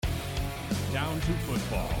Down to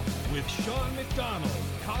Football with Sean McDonald,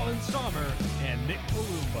 Colin Sommer, and Nick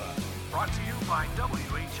Palumba. Brought to you by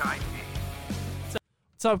WHIP.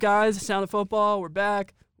 What's up, guys? It's Down to Football. We're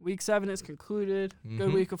back. Week 7 is concluded.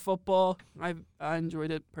 Good week of football. I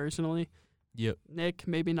enjoyed it personally. Yep. Nick,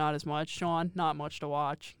 maybe not as much. Sean, not much to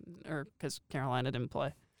watch, or because Carolina didn't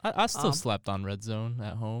play. I still slept on Red Zone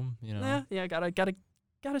at home, you know. Yeah.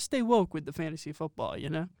 Gotta stay woke with the fantasy football, you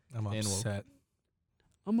know. I'm upset.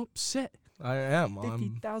 I'm upset. I am.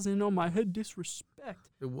 50,000 on my head. Disrespect.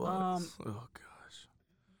 It was. Oh gosh.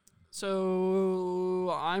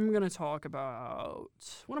 So I'm gonna talk about.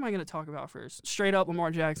 What am I gonna talk about first? Straight up, Lamar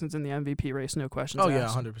Jackson's in the MVP race. No questions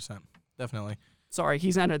asked. 100%. Definitely. Sorry,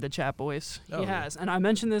 he's entered the chat, boys. He has, and I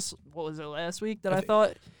mentioned this. What was it last week? I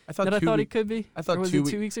thought he could be. I thought or was it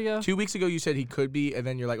 2 weeks ago? 2 weeks ago you said he could be, and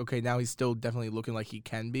then you're like, okay, now he's still definitely looking like he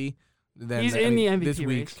can be. Then he's in the MVP this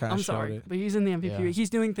week race. kinda I'm showed sorry, it. but he's in the MVP Yeah. race. He's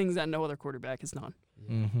doing things that no other quarterback has done.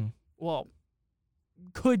 Mm-hmm. Well,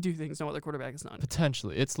 could do things no other quarterback has done.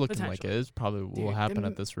 Potentially. It's looking like it. It probably will Dude, happen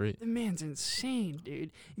at this rate. The man's insane,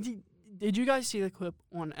 dude. Did you guys see the clip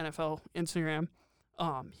on NFL Instagram?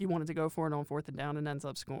 He wanted to go for it on 4th and down and ends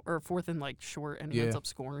up scoring, or 4th and like short and he ends up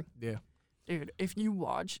scoring. Yeah. Dude, if you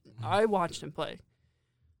watch, I watched him play.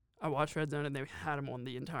 I watched Red Zone and they had him on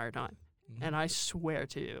the entire time. And I swear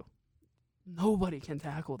to you, nobody can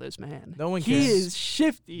tackle this man. No one He can. is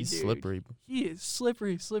shifty, He's dude. slippery. He is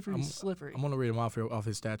slippery. I'm gonna read him off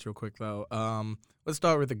his stats real quick though. Let's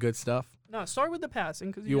start with the good stuff. No, start with the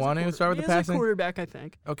passing. Cause You want to start with the He is a passing? quarterback, I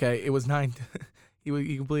think. Okay, it was 9.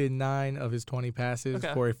 He completed 9 of his 20 passes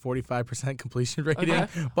for a 45% completion rating,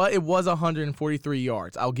 Okay. but it was 143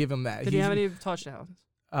 yards. I'll give him that. Did he have any touchdowns?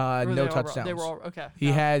 No touchdowns. They were all okay.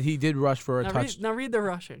 He did rush for a touch. Now read the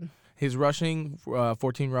rushing. His rushing,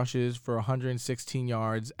 14 rushes for 116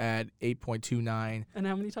 yards at 8.29. And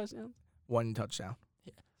how many touchdowns? 1 touchdown.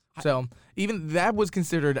 Yeah. So even that was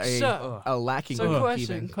considered a lacking. So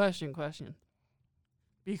even. question.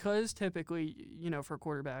 Because typically, for a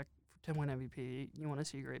quarterback to win MVP, you want to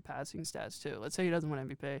see great passing stats too. Let's say he doesn't win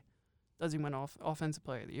MVP. Does he win Offensive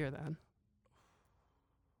Player of the Year then?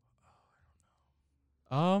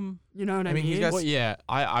 You know what I mean? He's got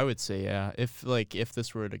I would say yeah. If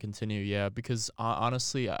this were to continue, yeah, because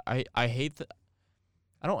honestly, I hate that.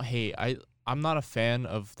 I'm not a fan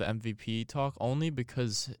of the MVP talk only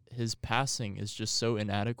because his passing is just so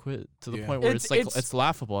inadequate to the point where it's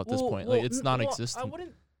laughable at this point. It's non-existent. I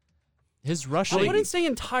wouldn't. His rushing. I wouldn't say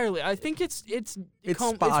entirely. I think it's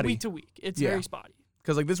spotty. week to week. It's very spotty.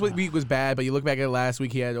 Because this week was bad, but you look back at last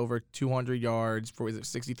week, he had over 200 yards for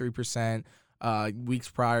 63%. Weeks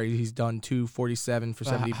prior, he's done 247 for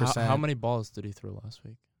 70%. How many balls did he throw last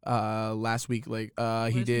week? Last week,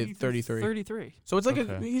 he did 33. 33. So it's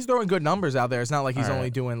he's throwing good numbers out there. It's not like he's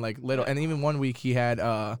only doing little. And even one week he had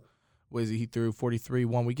he threw 43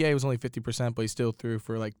 1 week. Yeah, he was only 50%, but he still threw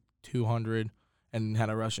for 200 and had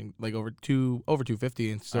a rushing over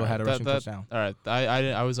 250 and still had a rushing touchdown. All right,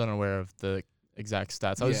 I was unaware of the exact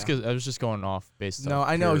stats. I was just going off based on. No,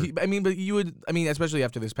 I know. But you would. Especially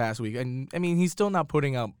after this past week, and he's still not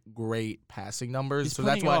putting up great passing numbers. He's so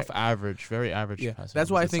that's why average, very average. Yeah, passing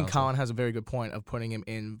that's why I numbers, think Colin has a very good point of putting him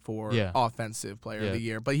in for offensive player of the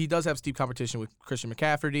year. But he does have steep competition with Christian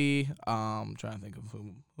McCaffrey. I'm trying to think of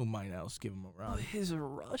who might else give him a run. His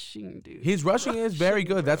rushing, dude. His rushing is very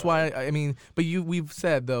good. That's why but we've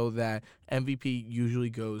said though that MVP usually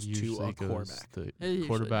goes to a quarterback. The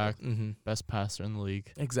quarterback, best passer in the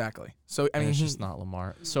league. Exactly. So it's just not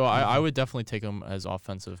Lamar. So I would definitely take him as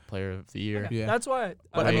offensive player of the year. Okay. Yeah, that's why.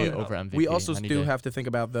 But over MVP. We also do have to think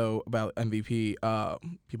about MVP.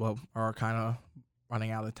 People are kind of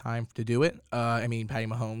running out of time to do it. Patty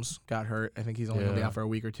Mahomes got hurt. I think he's only going to be out for a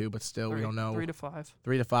week or two, but still, we don't know. 3 to 5.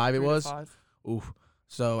 3 to 5 it was? 5. Oof.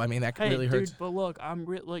 So, that really hurts. Dude, but look,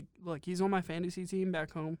 look, he's on my fantasy team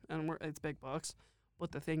back home, and it's big bucks.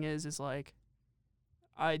 But the thing is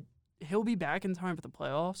he'll be back in time for the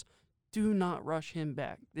playoffs. Do not rush him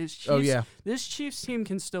back. This Chiefs team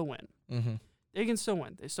can still win. Mm-hmm. They can still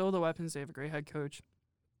win. They still have the weapons. They have a great head coach.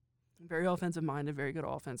 Very offensive-minded, very good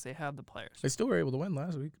offense. They have the players. They still were able to win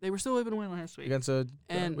last week. They were still able to win last week. Against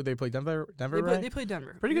would they play Denver? They played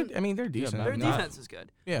Denver. Pretty good. They're decent. Their defense is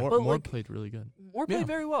good. Yeah. Moore played really good. Moore played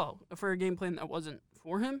very well for a game plan that wasn't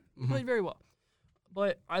for him. He played very well.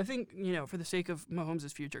 But I think, for the sake of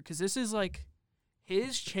Mahomes' future, because this is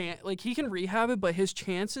his chance, he can rehab it, but his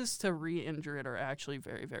chances to re-injure it are actually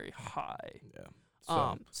very, very high. Yeah.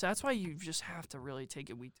 So that's why you just have to really take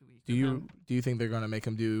it week to week. Do you think they're gonna make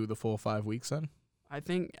him do the full 5 weeks then? I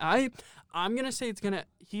think I'm gonna say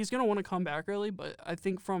he's gonna want to come back early, but I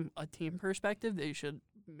think from a team perspective they should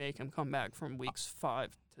make him come back from weeks 5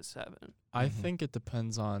 to 7. I think it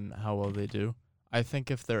depends on how well they do. I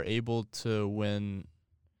think if they're able to win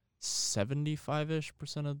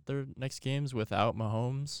 75-ish% of their next games without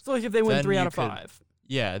Mahomes. So like if they win 3 out of 5.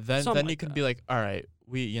 Yeah, then like you can be like, all right,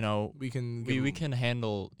 we can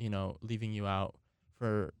handle, leaving you out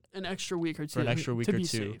for an extra week or two. To be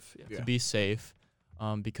safe. Yeah. To be safe,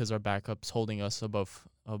 because our backup's holding us above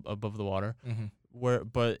the water. Mm-hmm.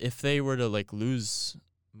 But if they were to like lose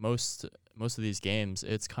most of these games,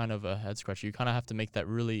 it's kind of a head scratcher. You kind of have to make that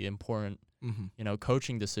really important,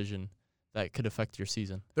 coaching decision that could affect your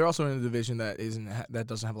season. They're also in a division that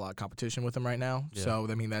doesn't have a lot of competition with them right now. Yeah. So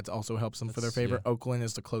I mean that also helps them for their favor. Yeah. Oakland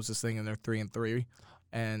is the closest thing, and they're 3-3.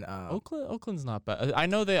 And Oakland's not bad. I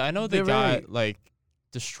know they got like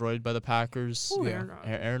destroyed by the Packers. Ooh, yeah.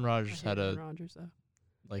 Aaron Rodgers had a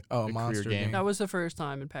monster career game. That was the first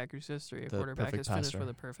time in Packers history a quarterback has finished with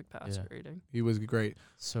a perfect passer rating. He was great.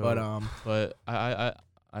 So, but I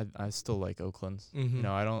still like Oakland. Mm-hmm.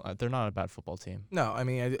 They're not a bad football team. No, I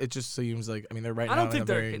mean it just seems like they're right now. I don't think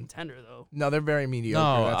they're a contender though. No, they're very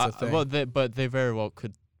mediocre. That's the thing. But they very well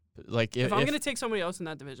could. Like if I'm gonna take somebody else in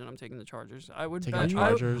that division, I'm taking the Chargers. I would bet. The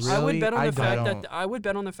Chargers. I would bet on the fact that I would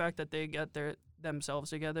bet on the fact that they get themselves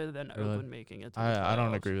together than Oakland making it. I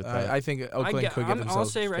don't agree with that. I think Oakland could get themselves. I'll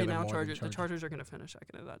say right together now, more the Chargers are gonna finish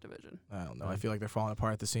second in that division. I don't know. I feel like they're falling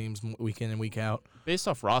apart at the seams week in and week out. Based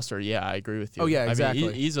off roster, yeah, I agree with you. Oh yeah, exactly. I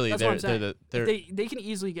mean, easily. That's what I'm saying. They can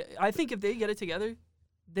easily get. I think if they get it together,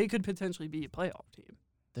 they could potentially be a playoff team.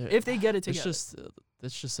 If they get it together.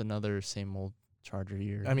 It's just another same old Charger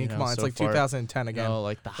year. I mean, come on, it's like 2010 again.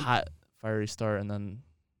 Like the hot, fiery start, and then,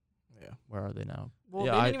 where are they now? Well,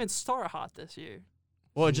 they didn't even start hot this year.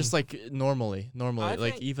 Well, just like normally,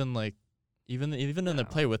 even in their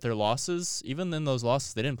play with their losses, even in those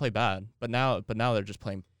losses, they didn't play bad. But now they're just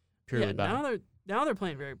playing purely bad. Now they're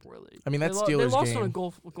playing very poorly. I mean, that Steelers game. They lost on a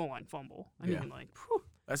goal line fumble. I mean, like, whew.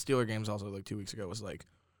 That Steelers game's also like 2 weeks ago was like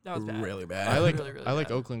that was bad. Really bad. I like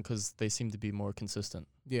Oakland because they seem to be more consistent.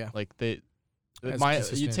 Yeah, like they.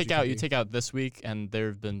 You take out this week, and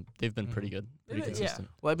they've been pretty good, pretty consistent.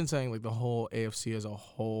 Yeah. Well, I've been saying like the whole AFC as a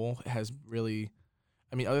whole has really,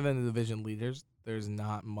 I mean, other than the division leaders, there's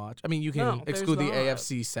not much. I mean, you can exclude the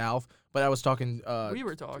AFC South, but I was talking. We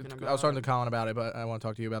were talking about. I was talking to Colin about it, but I want to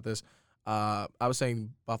talk to you about this. I was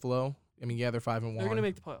saying Buffalo. I mean, yeah, they're 5-1. They're going to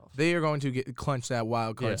make the playoffs. They are going to clinch that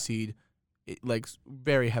wild card seed. Like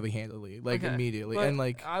very heavy-handedly, immediately, but and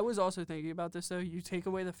like I was also thinking about this though. You take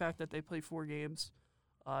away the fact that they play 4 games,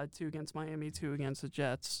 2 against Miami, 2 against the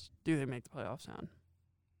Jets. Do they make the playoffs? Sound?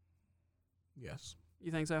 Yes.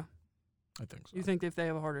 You think so? I think so. You think if they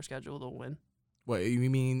have a harder schedule, they'll win? What you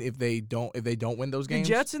mean if they don't win those games?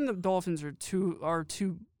 The Jets and the Dolphins are two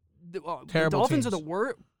terrible. The teams. Dolphins are the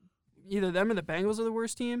worst. Either them or the Bengals are the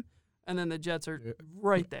worst team. And then the Jets are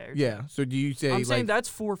right there. Yeah. So do you say I'm saying that's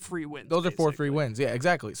 4 free wins. Those are 4 free wins. Yeah,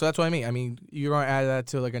 exactly. So that's what I mean. I mean, you're going to add that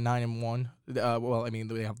to like a 9-1. Well, I mean,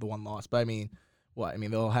 they have the 1 loss, but I mean, what? I mean,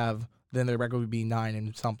 they'll have then their record would be 9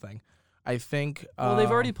 and something. I think. Well, they've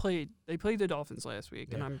already played. They played the Dolphins last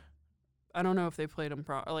week, and I don't know if they played them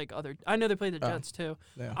I know they played the Jets too.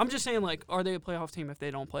 Yeah. I'm just saying, like, are they a playoff team if they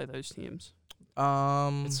don't play those teams?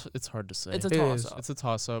 It's hard to say. It's a toss-up. It's a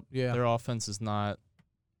toss-up. Yeah. Their offense is not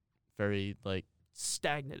very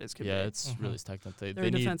stagnant as can be. Yeah, it's really stagnant. They're a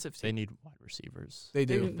defensive team. They need wide receivers. They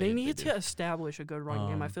do. They need to establish a good running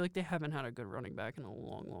game. I feel like they haven't had a good running back in a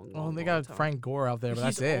long they got time. Frank Gore out there, but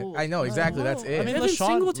that's it. Old. I know exactly. That's it. I mean, Devin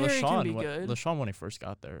Singletary can be good. LaShawn when he first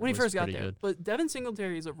got there. Good. But Devin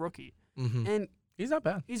Singletary is a rookie, and he's not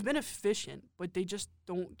bad. He's been efficient, but they just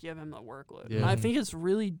don't give him the workload. Yeah. And I think it's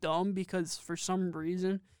really dumb because for some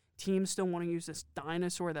reason teams still want to use this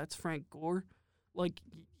dinosaur that's Frank Gore. Like,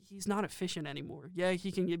 he's not efficient anymore. Yeah,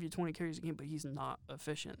 he can give you 20 carries a game, but he's not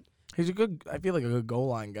efficient. He's I feel like a good goal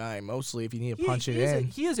line guy, mostly if you need to punch it in.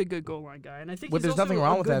 He is a good goal line guy, and I think there's nothing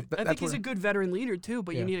wrong with that. I think he's a good veteran leader too,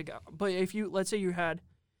 but you need a guy. But if let's say you had,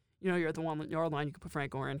 you're at the 1-yard line, you could put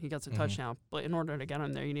Frank Gore in, he gets a touchdown. But in order to get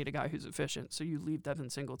him there, you need a guy who's efficient. So you leave Devin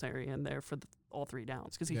Singletary in there for all 3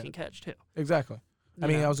 downs because he can catch too. Exactly. I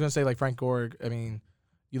mean, I was gonna say like Frank Gore. I mean,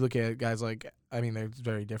 you look at guys like, I mean, they're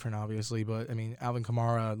very different, obviously, but I mean, Alvin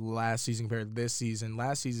Kamara last season compared to this season.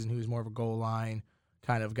 Last season, he was more of a goal line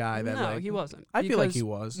kind of guy. No, he wasn't. I feel like he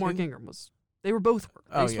was. Mark Ingram was. They were both.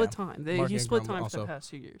 They split time. He split time for the past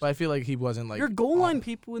 2 years. But I feel like he wasn't like. Your goal line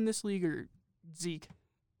people in this league are Zeke,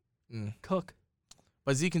 Cook.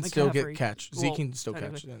 But Zeke can still get catch. Zeke can still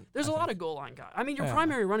catch. There's a lot of goal line guys. I mean, your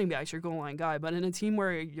primary running back's your goal line guy, but in a team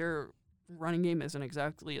where your running game isn't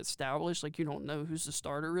exactly established, like you don't know who's the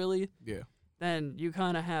starter really. Yeah. Then you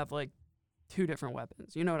kind of have like two different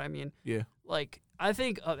weapons. You know what I mean? Yeah. Like, I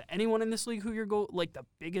think of anyone in this league who like the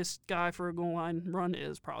biggest guy for a goal line run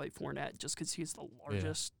is probably Fournette, just because he's the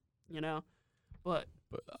largest, you know? But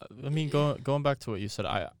I mean, going back to what you said,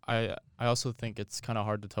 I also think it's kind of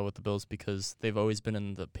hard to tell with the Bills because they've always been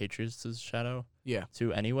in the Patriots' shadow. Yeah.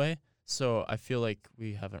 Too anyway. So I feel like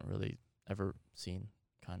we haven't really ever seen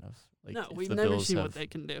kind of like no, if we've the never Bills seen have, what they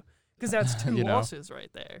can do. Because that's two You know? losses right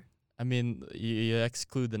there. I mean, you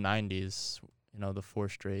exclude the 90s, the 4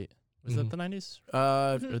 straight. Was that the 90s?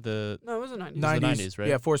 Or the No, it was the 90s. 90s, right?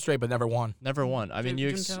 Yeah, 4 straight, but never won. Never won. I mean,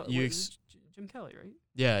 Jim Kelly, right?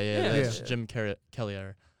 Yeah, that's Yeah. Jim Kelly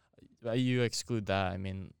era. You exclude that. I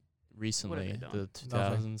mean, recently, they done? the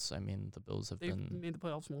 2000s, I mean, the Bills have They've been made the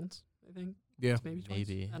playoffs once, I think. Yeah. Maybe twice.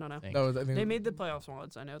 maybe. I don't know. think. No, I think They made the playoffs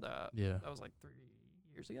once. I know that. Yeah. That was like 3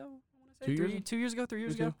 years ago. I want to say 2 years? 2 years ago, 3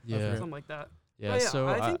 years ago, Yeah. something like that. Yeah, But so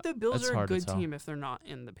I think the Bills that's are a hard to good tell. team if they're not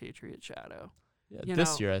in the Patriot shadow. yeah, you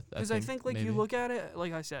this know, year, Because I think like you maybe. look at it,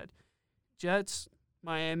 like I said, Jets,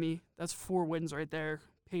 Miami, that's 4 wins right there.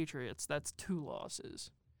 Patriots, that's 2 losses.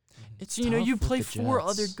 It's So, you know, tough you with play the 4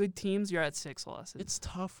 other Jets. good teams, you're at 6 losses. It's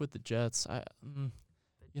tough with the Jets.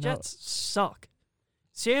 Jets suck.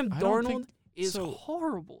 Sam I don't Darnold think is so.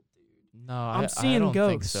 horrible, No, I'm I seeing don't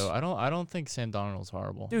think ghosts. so. I don't think Sam Darnold's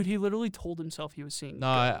horrible. dude. He literally told himself he was seeing No,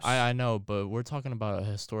 ghosts. I know, but we're talking about a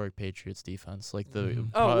historic Patriots defense, like the Mhm.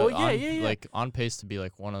 Oh, well, yeah, on, yeah. like on pace to be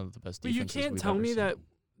like one of the best But you defenses. can't we've tell ever me seen. that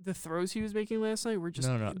the throws he was making last night were just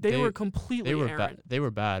No, they were completely they were errant. bad. They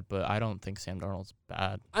were bad, but I don't think Sam Darnold's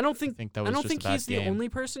bad. I don't I think think that was I don't just think a bad he's game. the only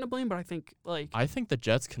person to blame, but I think like I think the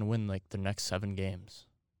Jets can win like the next 7 games.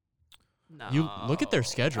 no. You look at their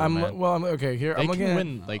schedule, I'm man. well. I'm okay here. They I'm looking can at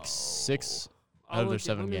win like 6 out of their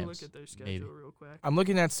 7 let me games. look at their schedule maybe. real quick. I'm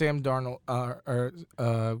looking at Sam Darnold,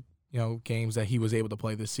 games that he was able to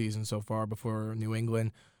play this season so far before New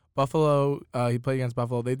England. Buffalo, he played against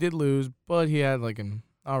Buffalo. They did lose, but he had like an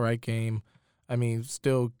all right game. I mean,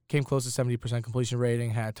 still came close to 70% completion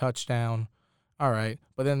rating, had a touchdown. All right.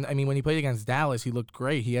 But then, I mean, when he played against Dallas, he looked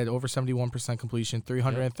great. He had over 71% completion,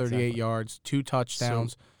 338 exactly. yards, 2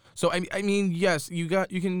 touchdowns. So I mean, yes, you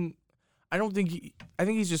can. I don't think. I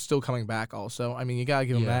think he's just still coming back. Also, I mean, you gotta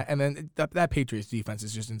give him Yeah. that. And then that Patriots defense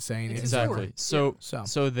is just insane. It's Exactly. historic.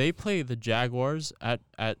 So they play the Jaguars at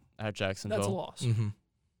Jacksonville. That's a loss. Mm-hmm.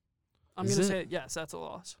 I'm Is gonna it? say yes, that's a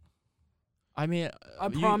loss. I mean, I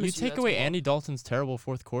you promise you take that's away a loss. Andy Dalton's terrible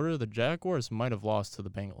fourth quarter, the Jaguars might have lost to the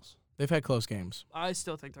Bengals. They've had close games. I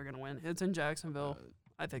still think they're gonna win. It's in Jacksonville.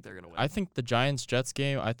 I think they're gonna win. I think the Giants-Jets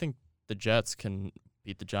game, I think the Jets can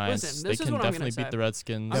beat the Giants. Listen, they this is can what I'm gonna definitely say. beat the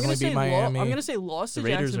Redskins. I'm Definitely gonna beat say Miami. I'm gonna say loss The to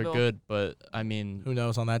Raiders are Jacksonville. good, but I mean, Who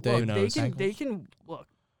knows on that day? Who knows? They can look.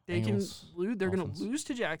 They can Bengals, lose. They're Dolphins. gonna lose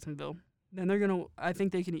to Jacksonville. Then they're gonna. I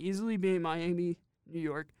think they can easily beat Miami, New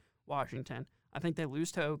York, Washington. I think they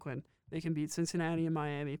lose to Oakland. They can beat Cincinnati and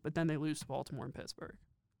Miami, but then they lose to Baltimore and Pittsburgh.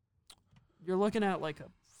 You're looking at like a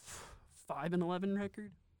 5-11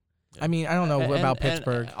 record. I mean, I don't know about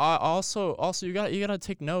Pittsburgh. Also, you gotta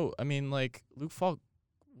take note. I mean, like Luke Falk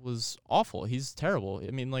was awful. He's terrible.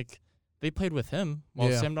 I mean, like they played with him while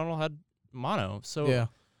Yeah. Sam Darnold had mono. So Yeah.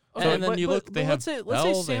 And then you look, they let's have say Bell,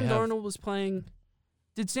 they Sam have Darnold was playing.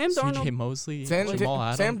 Did Sam C.J. Darnold? Mosley, Sam Jamal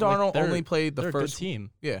Adams. Sam like, Darnold they're- only played they're the a good first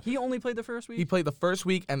team. Yeah. He only played the first week. He played the first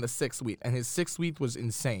week and the 6th week, and his 6th week was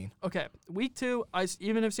insane. Okay, week 2,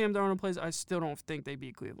 even if Sam Darnold plays, I still don't think they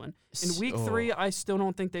beat Cleveland. In week Oh, 3, I still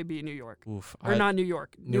don't think they beat New York. oof, Or not New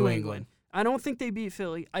York, New New England. England. I don't think they beat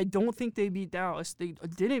Philly. I don't think they beat Dallas. They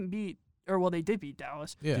didn't beat, they did beat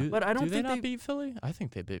Dallas. Yeah. But I don't do think they they not beat Philly? I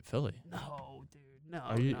think they beat Philly. No, dude, no,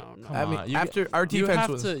 Are you- no, no. come I mean, on, you- after our You defense have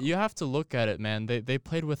was. to look at it, man. They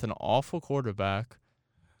played with an awful quarterback.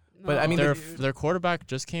 But, I mean, No, their dude. their quarterback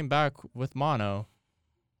just came back with mono,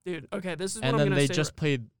 Dude, okay, this is what and I'm then gonna they say. just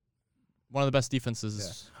played one of the best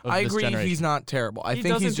defenses. Of I this agree generation. he's not terrible. I he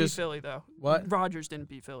think doesn't he's just. beat Philly though. What? Rodgers didn't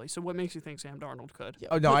beat Philly. So what makes you think Sam Darnold could?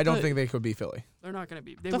 Oh, no, But I don't the- think they could beat Philly. They're not gonna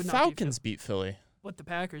beat. They The would not Falcons beat Philly. But the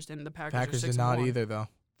Packers didn't. The Packers Packers are did 6-1. not either, though.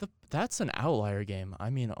 That's an outlier game. I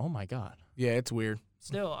mean, oh my god. Yeah, it's weird.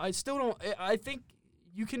 Still, I still don't. I think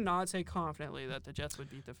you cannot say confidently that the Jets would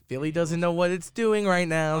beat the Philly Eagles. doesn't know what it's doing right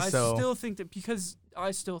now, I so. still think that because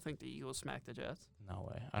I still think the Eagles smacked the Jets. No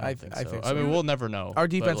way. I I don't think I so. think I so. mean, we'll never know. Our but,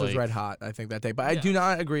 defense was like, red hot, I think, that day. But I Yeah. do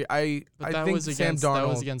not agree. I But that think was Sam against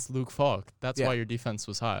Darnold. Luke Falk. That's Yeah. why your defense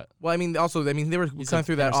was hot. Well, I mean, also, they were He's coming an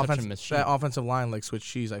through that interception machine. offensive line like Swiss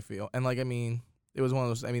cheese, I feel. And, like, I mean, it was one of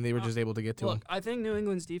those. I mean, they were just able to get to Look, him. I think New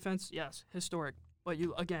England's defense, yes, historic. But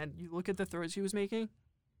you look at the throws he was making.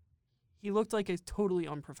 He looked like a totally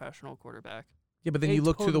unprofessional quarterback. Yeah, but then They you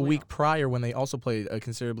look to the totally week are. prior when they also played a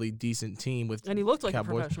considerably decent team with And he looked like Cowboys.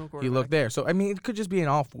 a professional He quarterback. looked there. So, I mean, it could just be an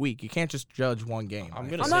off week. You can't just judge one game. I'm I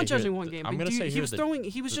gonna I'm say not here- judging one game. I'm but gonna say he here was that throwing.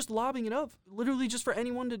 He was just lobbing it up, literally just for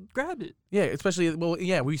anyone to grab it. Yeah, especially,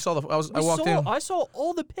 we saw I walked in. I saw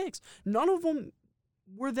all the picks. None of them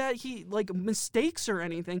were that he like mistakes or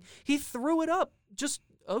anything. He threw it up. Just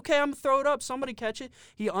okay, I'm gonna throw it up. Somebody catch it.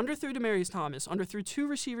 He underthrew Demaryius Thomas, underthrew 2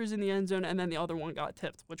 receivers in the end zone, and then the other one got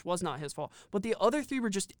tipped, which was not his fault. But the other 3 were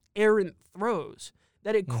just errant throws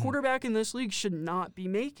that a quarterback in this league should not be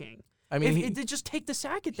making. I mean, if it just take the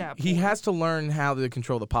sack at that point. he has to learn how to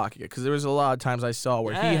control the pocket because there was a lot of times I saw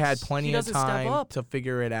where he had Yes, plenty he of doesn't step time up. to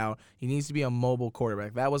figure it out. He needs to be a mobile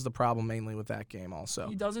quarterback. That was the problem mainly with that game also.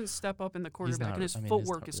 He doesn't step up in the he's quarterback, not- and his I mean, he's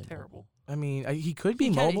footwork not is really terrible. mobile. I mean, he could be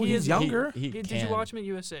He can- mobile. he He's is- younger. He Did can. you watch him at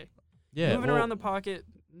USA? Yeah, Moving well, around the pocket,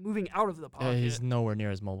 moving out of the pocket. he's nowhere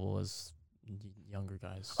near as mobile as younger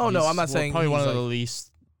guys. Oh, no, He's, I'm not saying probably one he's of the like-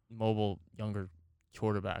 least mobile younger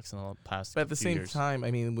quarterbacks in the past. But at the few same years. time,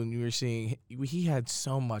 I mean, when you were seeing, he had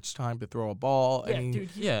so much time to throw a ball. Yeah, I mean, dude.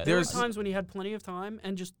 yeah, There were there's- times when he had plenty of time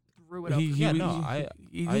and just threw it up. he Yeah, no, I-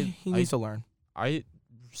 needs to learn. I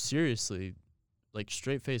seriously, like,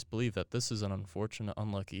 straight face believe that this is an unfortunate,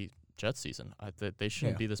 unlucky Jets season. That they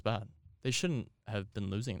shouldn't Yeah. be this bad. They shouldn't have been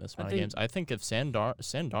losing this I amount of think- games. I think if Sam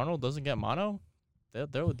Darnold doesn't get mono,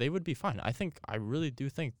 they would be fine. I really do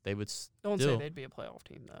think they would. Don't say still- they'd be a playoff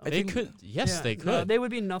team though. They could. Yes, Yeah, they no, could. they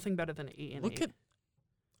would be nothing better than 8-8. Look at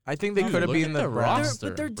I think they Dude, could have look been at the their Browns. roster.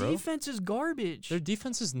 but their bro. defense is garbage. their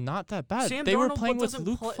defense is not that bad. Sam They were Darnold playing with doesn't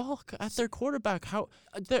Luke play- Falk at their quarterback. How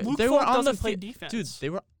Luke they were Falk on the doesn't play fi- defense.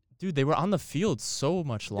 They were on the field so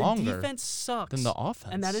much The longer defense sucks. than the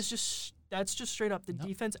offense. and that's just straight up. The No.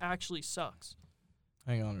 defense actually sucks.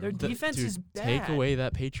 Hang on. Their real quick. defense Dude, is bad. Take away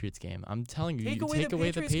that Patriots game. I'm telling you, Take you away take the away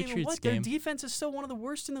the Patriots game. Patriots What? game. Their defense is still one of the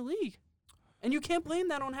worst in the league, and you can't blame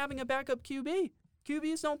that on having a backup QB.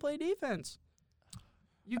 QBs don't play defense.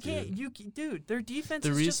 You can't. Dude, their defense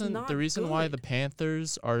The is just reason not the reason why the good.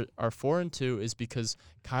 Panthers are 4-2 is because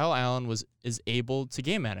Kyle Allen is able to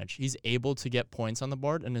game manage. He's able to get points on the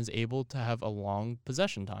board and is able to have a long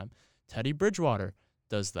possession time. Teddy Bridgewater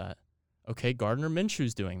does that. Okay, Gardner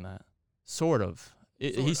Minshew's doing that. Sort of.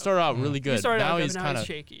 Sort He of. started out Mhm. really He good. started Now out good, he's but kind now of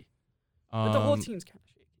shaky. But the whole team's kind of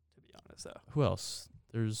shaky, to be honest, though. Who else?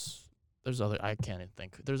 There's other. I can't even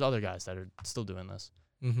think. There's other guys that are still doing this.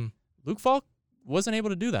 Mm-hmm. Luke Falk wasn't able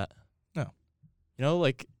to do that. No. You know,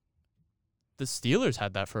 like the Steelers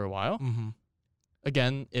had that for a while. Mm-hmm.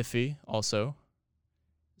 Again, iffy also.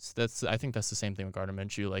 So I think that's the same thing with Gardner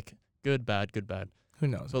Minshew. Like good, bad. Who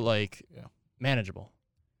knows? But like Yeah. manageable.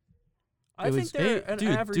 I It think was- they're an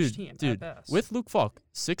average team at best. With Luke Falk,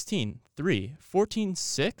 16-3,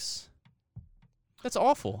 14-6. That's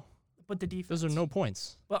awful. but the defense. Those are no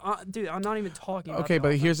points. But dude, I'm not even talking. about Okay, the but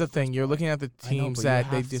offense here's the at this thing: you're point. looking at the I know, teams but you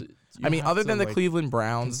that they have did. to- I you mean, have other to, than the like, Cleveland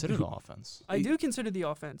Browns, consider the offense. I do consider the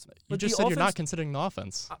offense. You But just the said you're not offense- considering the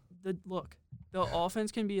offense. Look, the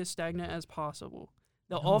offense can be as stagnant as possible.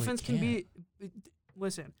 The No, it offense can be.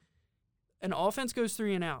 Listen, an offense goes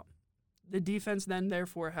 3 and out. The defense then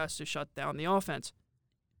therefore has to shut down the offense.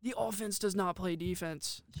 The offense does not play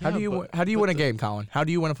defense. how do you win a game, Colin? How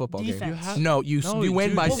do you win a football game? Defense. You You No, win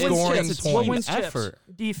dude, by what wins scoring chips? team What points. wins chips? effort.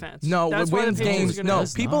 Defense. No, That's what why the wins Patriots games. are gonna No, win.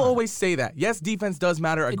 It's people not. always say that. Yes, defense does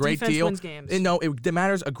matter a The great defense deal. wins games. No, it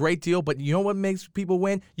matters a great deal. But you know what makes people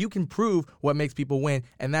win? You can prove what makes people win,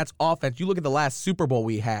 and that's offense. You look at the last Super Bowl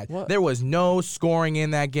we had. What? There was no scoring in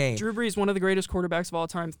that game. Drew Brees, one of the greatest quarterbacks of all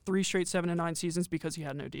time, 3 straight 7-9 seasons because he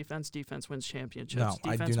had no defense. Defense wins championships. No,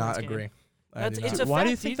 I Defense do not wins games. agree. I That's- do it's not. a Why do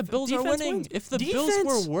you fact. think the Bills are Defense winning? wins. If the Bills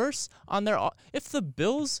Defense. were worse on their, if the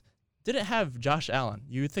Bills didn't have Josh Allen,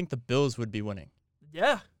 you would think the Bills would be winning.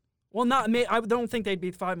 Yeah. Well, I don't think they'd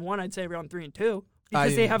be 5-1. I'd say around 3-2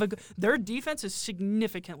 because they have their defense is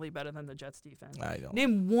significantly better than the Jets' defense. I don't.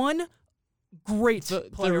 Name one great The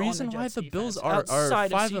player reason on the why Jets the Bills defense are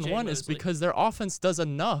outside of 5-1 is Mosley. because their offense does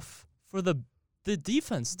enough for the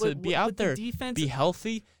defense to be out but the there, defense, be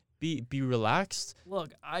healthy, be relaxed,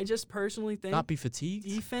 look, I just personally think not be fatigued.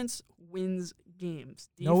 defense wins games.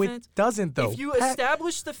 No, Defense, it doesn't though. if you Pat-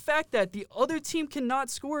 establish the fact that the other team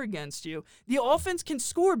cannot score against you, the offense can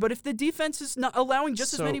score, but if the defense is not allowing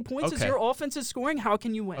just as So, many points as okay. your offense is scoring, how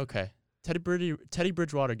can you win? Okay, Teddy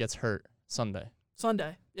Bridgewater gets hurt Sunday.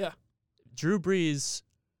 Sunday, yeah, Drew Brees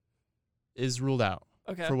is ruled out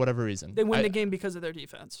okay. for whatever reason. They win the game because of their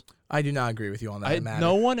defense. I do not agree with you on that. matter.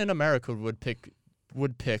 No one in America would pick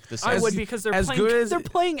the Saints. I would because they're as playing. good as- they're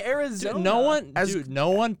playing Arizona. No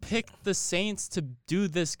one picked the Saints to do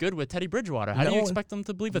this good with Teddy Bridgewater. How do No you one- expect them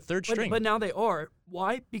to believe a third string? But now they are.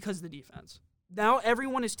 Why? Because of the defense. now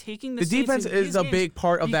everyone is taking the The Saints defense in is these a games big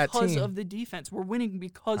part of that because team. of the defense. We're winning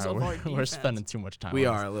because of our defense. We're spending too much time. We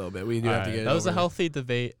on are this. a little bit. We do All have to right, get it that was a over. healthy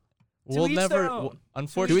debate. To We'll each never, their own.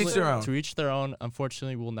 unfortunately, To each their own. to each their own.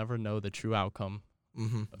 Unfortunately, we'll never know the true outcome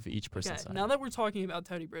Mm-hmm. of each person's Okay, side. now that we're talking about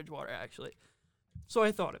Teddy Bridgewater, actually, so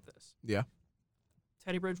I thought of this. Yeah.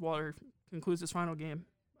 Teddy Bridgewater concludes his final game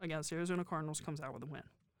against the Arizona Cardinals, comes out with a win.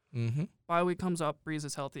 Mm-hmm. Bye week comes up, Breeze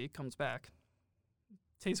is healthy, comes back.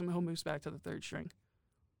 Taysom Hill moves back to the third string.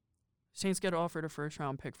 Saints get offered a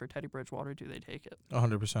first-round pick for Teddy Bridgewater. Do they take it?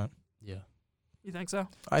 100%. Yeah, You think so?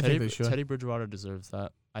 I Teddy, think they should. Teddy Bridgewater deserves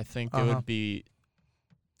that. I think it Uh-huh. would be.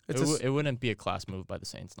 It's It wouldn't be a class move by the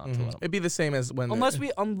Saints not to let him. It'd be the same as when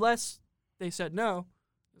Unless they said no,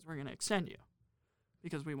 because we're going to extend you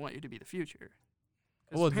because we want you to be the future.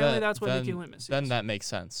 'Cause Well, apparently then- that's what then- Mickey Loomis Then is. that makes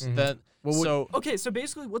sense. Mhm. Then Well, what- so Okay, so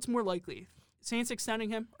basically, what's more likely? Saints extending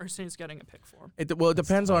him or Saints getting a pick for him? It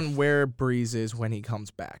depends on where Breeze is when he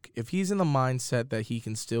comes back. If he's in the mindset that he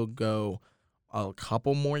can still go a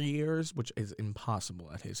couple more years, which is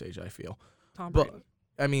impossible at his age, I feel. Tom But- Brady.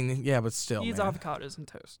 I mean, yeah, but still, He eats man. avocados and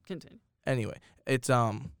toast. Continue. Anyway, it's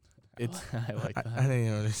it's I like that. I didn't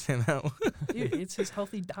even understand that one. Dude, it's his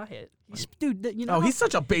healthy diet. You know. Oh, how- he's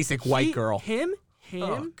such a basic white he- girl. Him,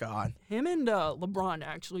 Oh God. him, and LeBron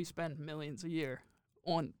actually spend millions a year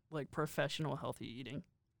on like professional healthy eating.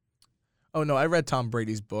 Oh no, I read Tom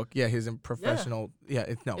Brady's book. Yeah, his professional. Yeah,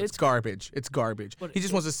 it's It's- garbage. It's garbage. But He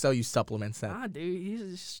just wants to sell you supplements. That Ah, dude,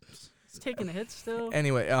 he's taking a hit still.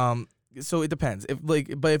 anyway. So it depends. If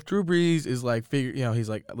Drew Brees is like he's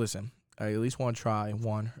like, listen, I at least want to try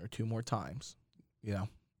 1 or 2 more times,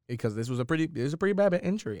 because this was a pretty bad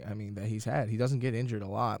injury. I mean that he's had. He doesn't get injured a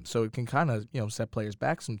lot, so it can kind of set players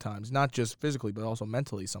back sometimes, not just physically but also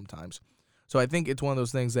mentally sometimes. So I think it's one of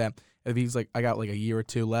those things that if he's like, I got like a year or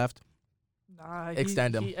 2 left. Nah,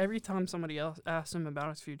 Extend him. Every time somebody else asks him about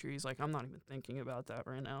his future, he's like, I'm not even thinking about that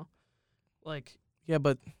right now. Like Yeah,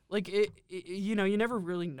 but you never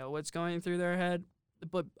really know what's going through their head,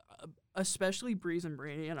 but especially Breeze and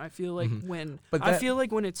Brady, and I feel like Mhm.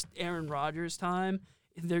 But when it's Aaron Rodgers' time,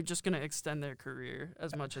 they're just gonna extend their career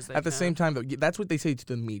as much as they at the can. same time, though, that's what they say to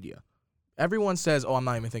the media. Everyone says, "Oh, I'm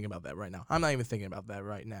not even thinking about that right now. I'm not even thinking about that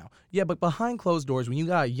right now." Yeah, but behind closed doors, when you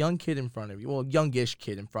got a young kid in front of you, well, youngish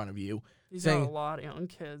kid in front of you, He's saying- got a lot of young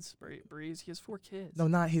kids. Breeze, he has 4 kids. no,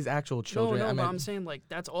 not his actual children. No, I but mean, I'm saying like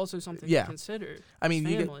that's also something Yeah. to consider. I mean,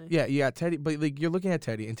 his you family. you got Teddy, but like you're looking at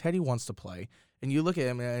Teddy, and Teddy wants to play, and you look at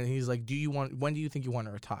him, and he's like, when do you think you want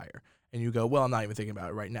to retire? And you go, well, I'm not even thinking about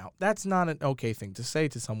it right now. That's not an okay thing to say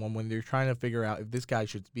to someone when they're trying to figure out if this guy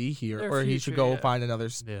should be here Their or he future, should go yeah. find another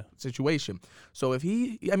Yeah. situation. So if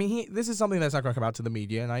this is something that's not going to come out to the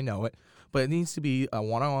media, and I know it, but it needs to be a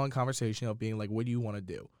one-on-one conversation of being like, what do you want to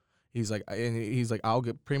do? He's like, I'll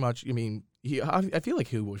get pretty much. I mean, I feel like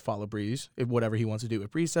he would follow Breeze if whatever he wants to do.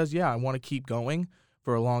 If Breeze says, yeah, I want to keep going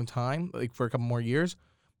for a long time, like for a couple more years,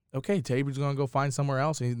 okay, Teddy's going to go find somewhere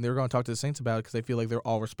else, and they're going to talk to the Saints about it because they feel like they're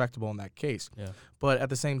all respectable in that case. Yeah. But at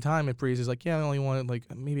the same time, if Breeze is like, yeah, I only wanted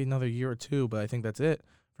like maybe another year or 2, but I think that's it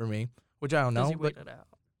for me, which I don't Does know. he But wait it out?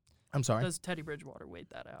 I'm sorry. Does Teddy Bridgewater wait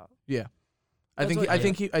that out? Yeah, I That's think what- I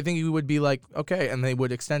yeah. think he would be like, okay, and they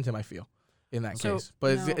would extend him. I feel in that So, case,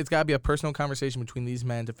 but now- it's got to be a personal conversation between these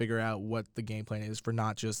men to figure out what the game plan is for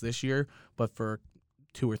not just this year, but for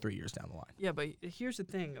 2 or 3 years down the line. Yeah, but here's the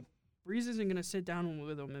thing. Breeze isn't going to sit down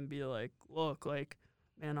with him and be like, look, like,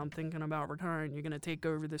 man, I'm thinking about retiring. You're going to take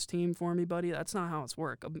over this team for me, buddy? That's not how it's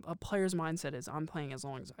work. A player's mindset is I'm playing as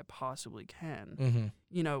long as I possibly can.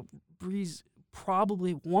 Mm-hmm. Breeze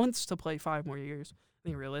probably wants to play 5 more years. I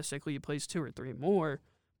think realistically he plays 2 or 3 more,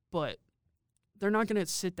 but they're not going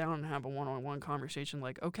to sit down and have a one-on-one conversation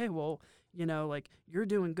like, okay, well, like you're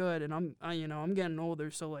doing good and I'm getting older,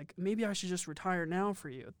 so like maybe I should just retire now for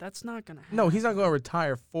you. That's not going to happen. No, he's not going to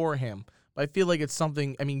retire for him. But I feel like it's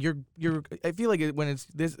something. I mean, I feel like when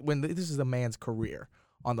this is a man's career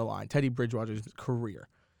on the line, Teddy Bridgewater's career,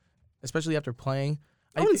 especially after playing.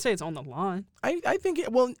 I wouldn't say it's on the line. I think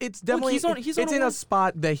it's definitely he's on it's a in a one-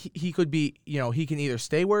 spot that he could be. He can either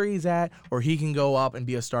stay where he's at or he can go up and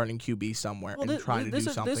be a starting QB somewhere and try to do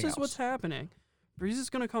something This else. is what's happening. Breeze is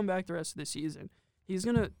going to come back the rest of the season. He's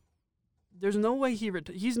going to – there's no way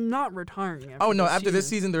he's not retiring after Oh no! this After this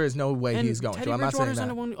season, there is no way And he's going Teddy to. I'm not saying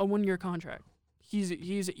Bridgewater's that. on a one-year contract. He's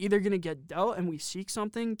either going to get dealt and we seek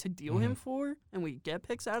something to deal him for and we get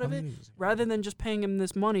picks out of it, rather than just paying him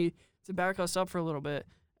this money to back us up for a little bit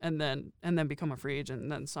and then become a free agent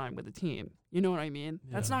and then sign with the team. You know what I mean?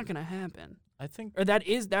 That's Yeah. not going to happen. I think Or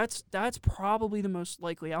that's probably the most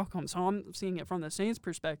likely outcome. So I'm seeing it from the Saints'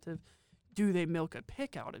 perspective. Do they milk a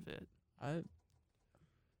pick out of it?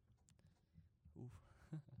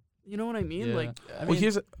 You know what I mean? Yeah. Like, I Well,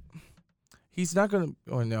 mean, he's not gonna.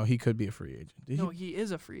 Oh no, he could be a free agent. Did no, he? he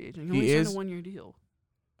is a free agent. He He only signed is? a 1-year deal.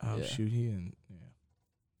 Oh Yeah. shoot, he didn't.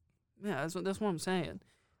 Yeah, Yeah, that's what I'm saying.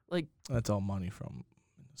 that's all money from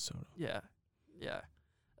Minnesota. Yeah.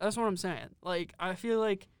 That's what I'm saying. Like, I feel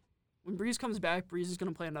like when Breeze comes back, Breeze is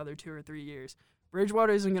going to play another 2 or 3 years.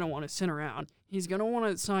 Bridgewater isn't going to want to sit around. He's going to want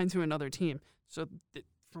to sign to another team. So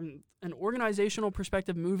from an organizational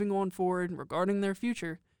perspective, moving on forward regarding their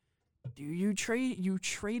future, do you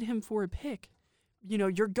trade him for a pick? You know,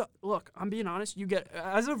 look, I'm being honest,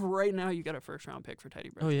 as of right now, you get a first-round pick for Teddy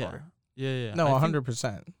Bridgewater. Yeah. No, I think-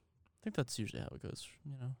 100%. I think that's usually how it goes.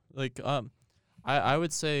 You know, like I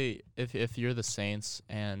would say if you're the Saints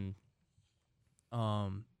and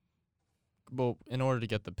well, in order to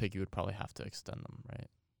get the pick, you would probably have to extend them, right?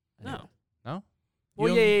 No. No? Well,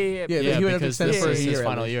 You don't- yeah. Yeah, he would have to because extend it this for a is his year at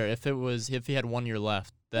final least. year. If he had 1 year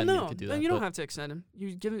left, then no, you could do then that. you don't but- have to extend him.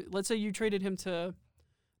 You give it. Let's say you traded him to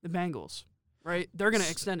the Bengals, right? They're gonna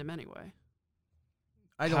extend him anyway.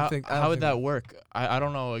 I don't think. How would that work? I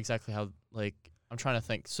don't know exactly how. Like, I'm trying to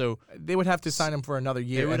think. So They would have to sign him for another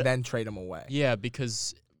year would- and then trade him away. yeah,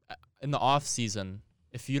 because in the off season,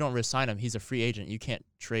 if you don't resign him, he's a free agent. You can't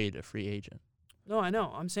trade a free agent. No, I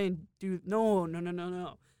know. I'm saying, dude, no.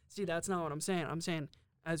 See, that's not what I'm saying. I'm saying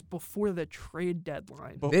as before the trade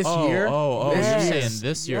deadline. This year? Oh, Yes. you're saying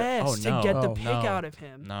this year? Yes, Oh no, to get the Oh, pick no. out of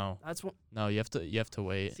him. No, That's what. no, you have to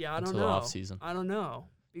wait See, I don't until know. the off season. I don't know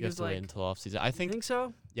You have because to wait like, until off season. I you think. think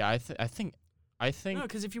so? Yeah, I think. No,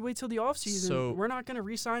 because if you wait till the off season, So- we're not gonna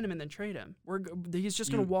re-sign him and then trade him. He's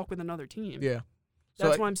just gonna You- walk with another team. Yeah. So, That's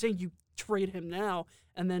like- why I'm saying you trade him now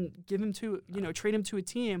and then give him to trade him to a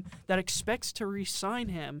team that expects to re-sign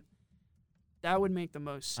him. That would make the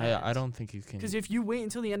most sense. I don't think you can. Because if you wait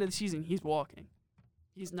until the end of the season, he's walking.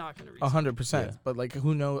 He's not going to resign. 100%. Yeah. But like,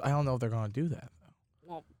 who knows? I don't know if they're gonna do that.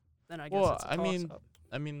 Well, then I guess Well, it's a I mean, toss-up.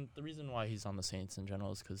 I mean, the reason why he's on the Saints in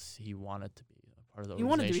general is because he wanted to be a part of the He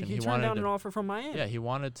wanted to be. organization. He turned wanted down to, an offer from Miami. Yeah, he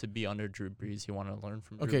wanted to be under Drew Brees. He wanted to learn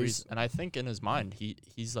from Drew Okay, Brees. And I think in his mind,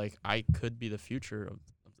 he's like, I could be the future of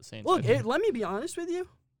the Saints. Look, I think- let me be honest with you.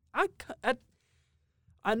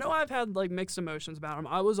 I know I've had like mixed emotions about him.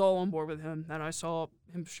 I was all on board with him, and I saw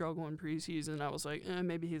him struggle in preseason. I was like,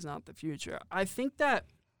 maybe he's not the future. I think that,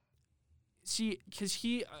 because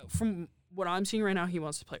from what I'm seeing right now, he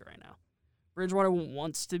wants to play right now. Bridgewater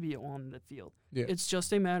wants to be on the field. Yeah. It's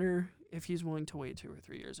just a matter if he's willing to wait 2 or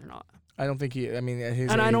 3 years or not. I don't think he. I mean, at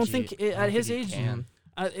his And age, I don't he- think I don't at his think he age, can.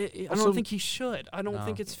 I Also- don't think he should. I don't No.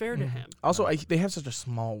 think it's fair to him. Also, they have such a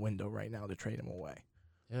small window right now to trade him away.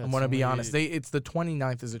 Yeah, I'm it's gonna be only- honest. It's the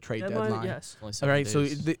 29th is a trade deadline. Yes. only All 7 right, so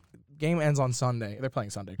days. the game ends on Sunday. They're playing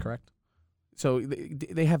Sunday, correct? So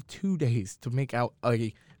they have 2 days to make out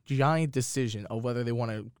a giant decision of whether they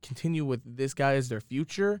want to continue with this guy as their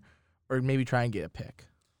future or maybe try and get a pick.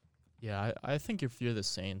 Yeah, I think if you're the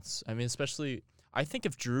Saints, I mean, especially, I think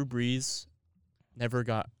if Drew Brees never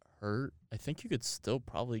got hurt, I think you could still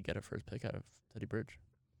probably get a first pick out of Teddy Bridge.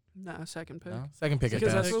 Nah, second pick. No? Second pick at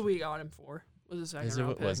Because best. that's what we got him for. Was a second Is it round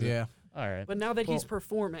what pick. was it? Yeah. All right. But now that he's Well-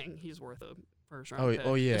 performing, he's worth a first round Oh, pick.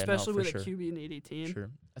 oh, yeah, no, Especially for with sure. a QB needy team. Sure.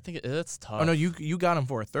 I think that's tough. Oh no, you got him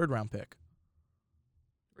for a 3rd round pick.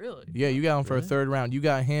 Really? Yeah, you got him for a Really? 3rd round. You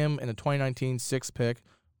got him in a 2019 6th pick,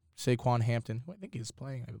 Saquon Hampton, who I think he's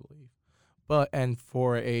playing, I believe. And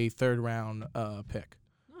for a 3rd round pick.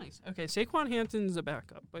 Nice. Okay, Saquon Hampton's a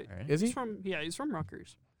backup, but All right. Is he? he's from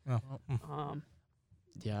Rutgers. Um,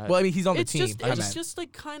 Yeah. Well, I mean, he's on the it's team. just I it's meant. just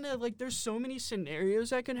like kind of like there's so many scenarios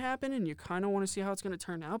that can happen, and you kind of want to see how it's going to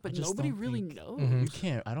turn out, but just nobody don't really think- knows. Mhm. You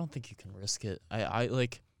can't. I don't think you can risk it. I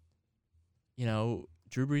like, you know,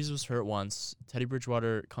 Drew Brees was hurt once. Teddy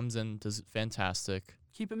Bridgewater comes in, does fantastic.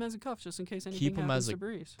 Keep him as a cuff just in case anything Keep him happens as to a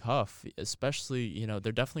Breeze. Tough, especially, you know,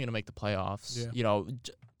 they're definitely gonna make the playoffs. Yeah. You know,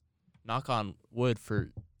 knock on wood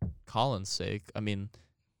for Colin's sake. I mean,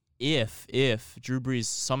 if Drew Brees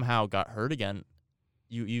somehow got hurt again,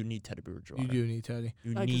 you need Teddy Bridgewater. You do need Teddy. You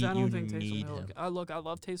Because need I you don't think Taysom need Hill. him. I love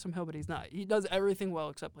Taysom Hill, but he's not. He does everything well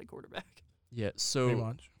except play quarterback. Yeah. Pretty So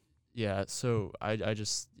much. yeah. So I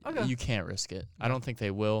just Okay. you can't risk it. I don't think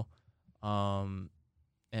they will.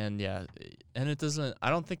 And yeah, and it doesn't. I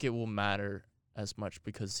don't think it will matter as much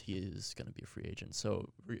because he is going to be a free agent. So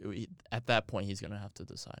at that point, he's going to have to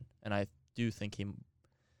decide. And I do think he.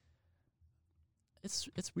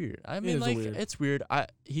 It's weird. I mean, is like weird. it's weird.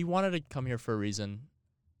 He wanted to come here for a reason.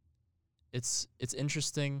 It's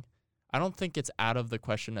interesting. I don't think it's out of the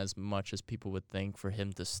question as much as people would think for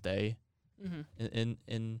him to stay Mm-hmm.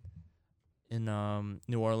 in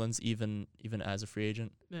New Orleans, even as a free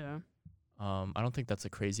agent. Yeah. I don't think that's a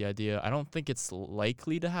crazy idea. I don't think it's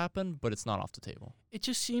likely to happen, but it's not off the table. It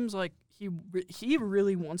just seems like he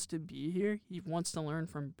really wants to be here. He wants to learn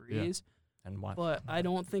from Breeze, And why? but I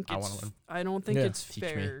don't think I wanna it's learn. I don't think Yeah. it's Teach me.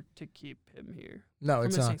 fair to keep him here. No, from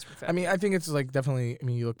it's a not. Saints I mean, I perspective. think it's like definitely. I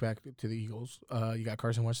mean, you look back to the Eagles. You got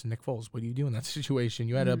Carson Wentz and Nick Foles. What do you do in that situation?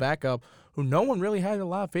 You had a Mhm. backup who no one really had a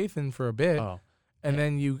lot of faith in for a bit, Oh, and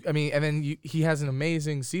yeah. then he has an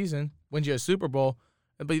amazing season, wins you a Super Bowl,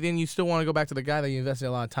 but then you still want to go back to the guy that you invested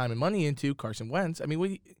a lot of time and money into, Carson Wentz. I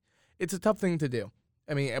mean, it's a tough thing to do.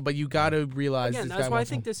 I mean, but you got to realize Again, this that's guy why I wants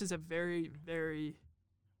think to- this is a very, very.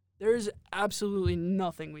 There's absolutely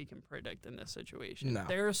nothing we can predict in this situation. No.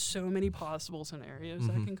 There are so many possible scenarios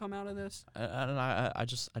that Mhm. can come out of this. I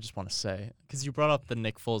just want to say, because you brought up the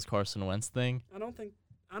Nick Foles Carson Wentz thing. I don't think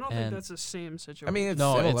And- that's the same situation. I mean, it's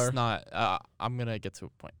No, similar. it's not. I'm gonna get to a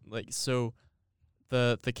point. Like, so,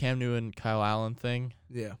 the Cam Newton Kyle Allen thing.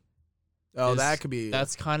 Yeah. Oh, is- that could be.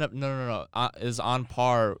 That's kind of no. Is on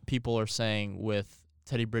par. People are saying with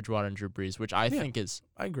Teddy Bridgewater and Drew Brees, which I Yeah. think is.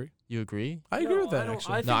 I agree. You agree? I agree No, with that. I don't-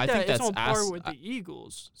 Actually, I think No, I that think it's that's on par ass- with the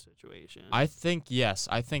Eagles situation. I think yes.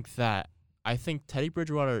 I think that. I think Teddy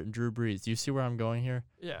Bridgewater and Drew Brees. Do you see where I'm going here?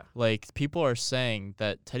 yeah. Like, people are saying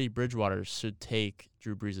that Teddy Bridgewater should take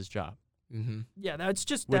Drew Brees' job, mm-hmm. Yeah, that's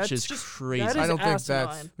just which that's is just crazy. That is I don't think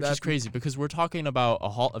asinine. Which is crazy because we're talking about a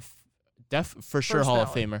Hall of for sure First Hall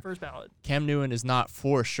of ballot, Famer. First ballot. Cam Newton is not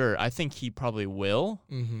for sure. I think he probably will.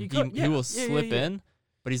 Mm-hmm. He He, could- he will yeah, slip yeah. in,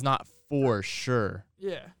 but he's not for sure.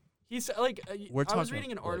 Yeah. He's like We're I was talking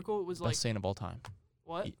reading an like article. It was like Best Saint of all time.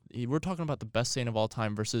 what? We're talking about the best Saint of all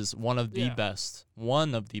time versus one of the Yeah. best,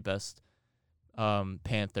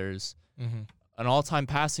 Panthers, Mm-hmm. an all-time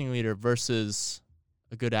passing leader versus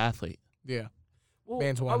a good athlete. Yeah. Well,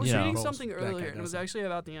 Man's I one, was you know. reading Roles. something That guy earlier, and it was doesn't. actually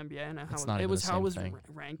about the NBA and how It's not it even was the how it same was thing.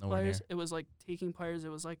 ranked Nowhere players. near. It was like taking players. It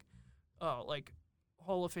was like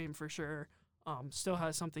Hall of Fame for sure. Still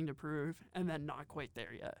has something to prove, and then not quite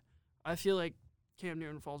there yet. I feel like Cam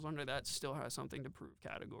Newton falls under that still has something to prove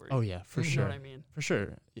category. Oh yeah, for you sure, know what I mean? for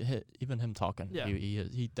sure. Even him talking, Yeah.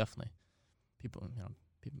 he definitely people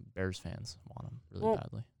Bears fans want him really Well,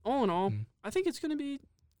 badly. All in all, Mm. I think it's gonna be.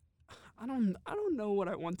 I don't know what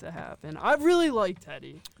I want to happen. I really like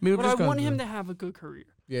Teddy, I mean, we're but I just gonna want him do- to have a good career.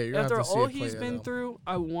 Yeah, you're gonna After have to see all it play he's that been out, through,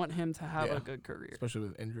 I want him to have Yeah. a good career. especially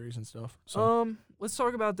with injuries and stuff. So Let's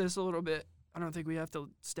talk about this a little bit. I don't think we have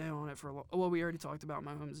to stay on it for a well, we already talked about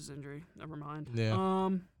Mahomes' injury. Never mind. Yeah.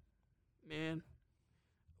 Man.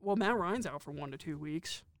 Well, Matt Ryan's out for 1 to 2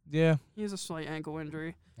 weeks. yeah, He has a slight ankle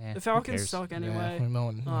injury. Eh, The who Falcons cares? suck Yeah, anyway. no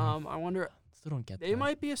one- I wonder Still don't get they that.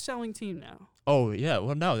 might be a selling team now. Oh yeah,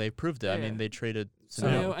 well no, they proved it. I Yeah. mean, they traded So-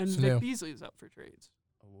 Sanu Sanu. and Sanu. Vic Beasley's up for trades.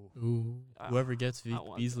 Ooh. Whoever gets I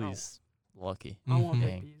want- Beasley's lucky. I want Mhm. Vic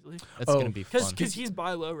Dang. Beasley. That's Oh, gonna be fun. Because he's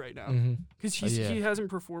buy low right now. Mhm. Because yeah. he hasn't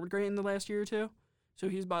performed great in the last year or two. So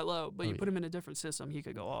he's buy low. But Oh, you yeah. put him in a different system, he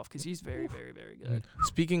could go off because he's very, very, very Mhm. good.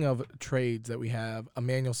 Speaking of trades that we have,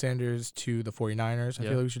 Emmanuel Sanders to the 49ers. I Yeah.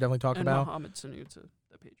 feel like we should definitely talk And about. Mohamed Sanu to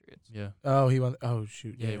the Patriots. Yeah, Oh, he went. Oh,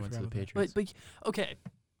 shoot. yeah, he I went to forgot the about that. Patriots. But okay,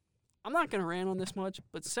 I'm not gonna rant on this much,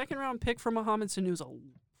 but second round pick for Mohamed Sanu is a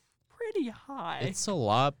pretty high. It's a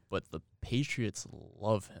lot, but the Patriots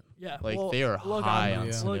love him. yeah, Like well, they are look, high I'm- on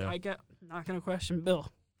Yeah. Look, Sanu. I get not gonna question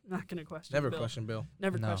Bill. Not gonna question. Never Bill. question Bill.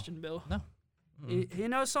 Never No. question Bill. Mm. He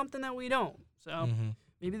knows something that we don't. So Mhm.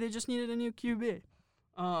 maybe they just needed a new QB.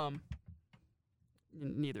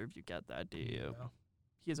 Neither of you get that, do you? No.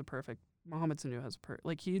 He has a perfect. Mohamed Sanu has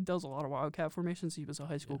he does a lot of wildcat formations. He was a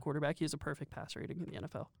high school Yeah. quarterback. He has a perfect pass rating in the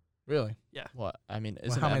NFL. Really? What? I mean, Well,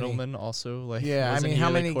 isn't how many- Edelman also like? Yeah, I wasn't mean, he, how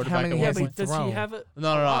like, many- quarterback many at Yeah, has one he but does he thrown? have a? No, a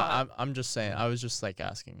no, no. lot? I'm just saying. I was just like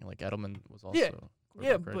asking. Like Edelman was also. Yeah.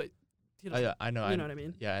 Yeah, quarterback, right? but you know, I know. you know what I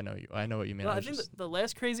mean. Yeah, I know you. I know what you mean. Well, I was think just, the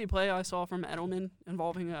last crazy play I saw from Edelman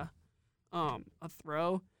involving a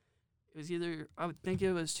throw, it was either I would think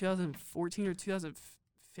it was 2014 or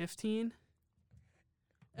 2015,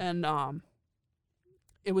 and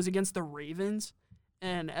it was against the Ravens,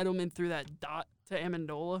 and Edelman threw that dot to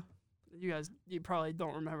Amendola. You probably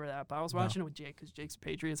don't remember that, but I was No. watching it with Jake because Jake's a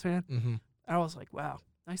Patriots fan, Mm-hmm. and I was like, wow,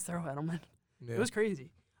 nice throw, Edelman. Yeah. It was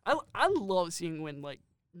crazy. I love seeing when like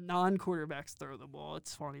non-quarterbacks throw the ball.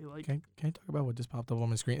 It's funny, like. Can I talk about what just popped up on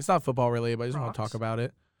my screen? It's not football related, but I just want to Crocs. talk about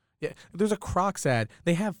it. Yeah, there's a Crocs ad.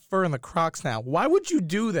 They have fur in the Crocs now. Why would you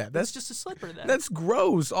do that? That's That's just a slipper then. that's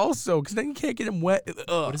gross. Also, because then you can't get them wet.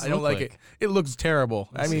 Ugh, What does I it don't look like like? it. It looks terrible.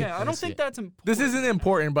 I mean, yeah, I let me don't see think it. that's important. this isn't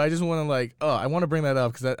important, but I just want to I want to bring that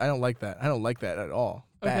up because I don't like that. I don't like that at all.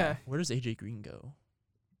 Bad. Okay. where does AJ Green go?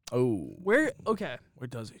 Oh, Where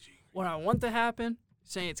does AG? what I want to happen,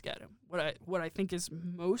 Saints get him. What I think is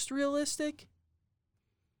most realistic,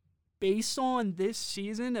 based on this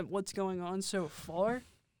season and what's going on so far,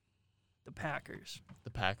 the Packers. The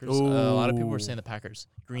Packers. A lot of people were Ooh. saying the Packers.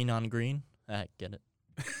 Green on green. Get it.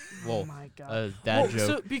 Oh Whoa. my God. Dad Well, joke.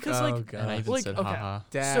 So, because, Oh, like, God. and I even like, said, okay. haha.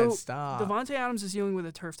 Dad, So, stop. Devontae Adams is dealing with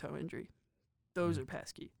a turf toe injury. Those are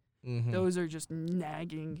pesky. Mhm. Those are just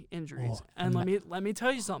nagging injuries. Oh, And let me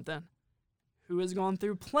tell you something. Who has gone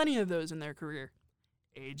through plenty of those in their career?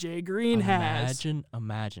 AJ Green has.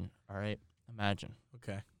 Imagine. All right. Imagine.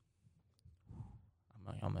 Okay.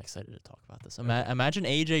 I'm excited to talk about this. Imagine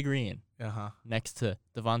AJ Green Uh-huh. next to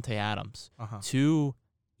Devontae Adams. Uh-huh. Two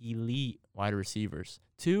elite wide receivers.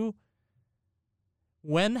 Two,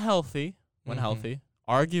 when healthy, Mhm.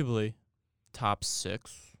 arguably top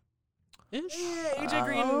 6-ish. Yeah, AJ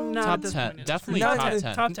Green, not top at this 10. point in his Definitely career. top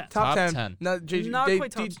 10. Top 10. Top 10. 10. No, Not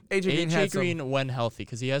quite top 10. AJ Green AJ had Green when healthy,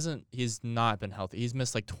 because he's not been healthy. He's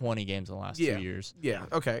missed like 20 games in the last Yeah. 2 years. Yeah,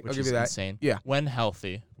 okay. Which I'll give is you that. insane. Yeah. When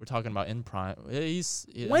healthy, we're talking about in prime. When healthy,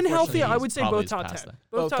 I unfortunately, would say probably both is top past 10. that.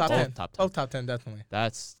 Both top 10. Both top 10. Oh, top 10, definitely.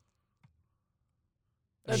 That's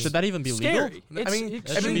That's should that even be legal? Scary. I mean, It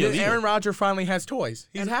That should should be illegal. Aaron Rodgers finally has toys.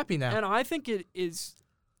 He's happy now. And I think it is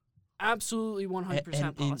absolutely 100%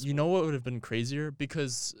 possible. And you know what would have been crazier?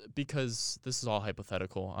 Because this is all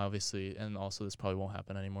hypothetical, obviously, and also this probably won't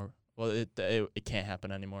happen anymore. Well, it can't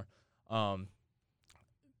happen anymore,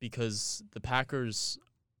 because the Packers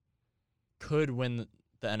could win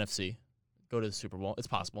the NFC, go to the Super Bowl. It's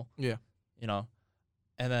possible. Yeah. You know,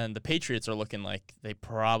 and then the Patriots are looking like they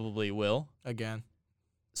probably will. Again.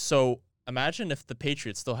 So imagine if the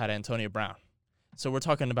Patriots still had Antonio Brown. So we're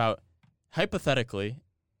talking about, hypothetically,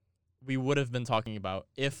 we would have been talking about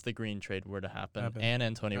if the Green trade were to happen and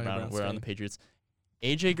Antonio Brown were on the Patriots.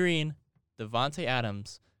 AJ Green, Devontae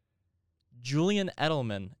Adams, Julian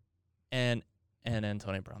Edelman, and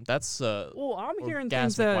Antonio Brown. That's well, I'm hearing orgasmic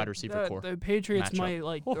things that, wide receiver core the Patriots matchup. might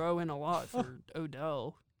like throw in a lot for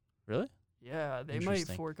Odell. Really? Yeah, they might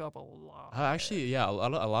Interesting. fork up a lot. Actually, yeah, a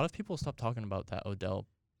lot of people stopped talking about that Odell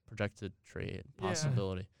projected trade Yeah.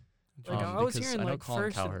 possibility. Like, I was because hearing I know like Colin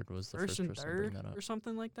first Cowherd was the first and person to bring third that up. or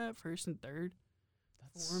something like that. First and third.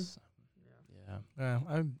 That's, yeah. Yeah,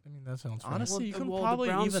 I mean, that sounds fair. Honestly, you can well, the probably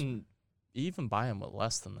Browns- even buy him with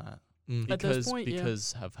less than that. Mm. At this point, yeah.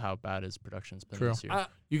 because of how bad his production's been True. this year.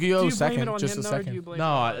 You could do go you blame second, it on just him, a though, or do second. you blame it No,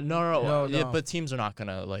 on No, yeah, no. but teams are not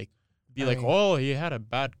gonna like be I like, mean- oh, he had a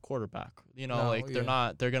bad quarterback. You know, No, like they're yeah.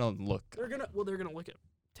 not. They're gonna look. They're gonna look at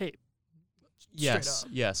tape. Yes, up.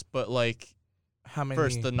 yes, but like How many?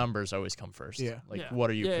 first, the numbers always come first. Yeah. Like, Yeah. what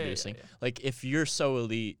are you Yeah, yeah, yeah, producing? yeah. Like, if you're so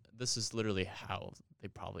elite, this is literally how they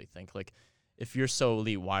probably think. Like, if you're so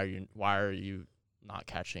elite, why are you not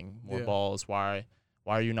catching more Yeah. balls? Why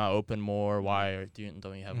are you not open more? Why don't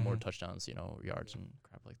you have more Mhm. touchdowns? You know, yards and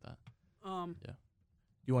crap like that.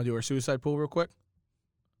 You want to do our suicide pool real quick?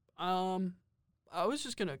 I was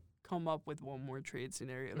just gonna come up with one more trade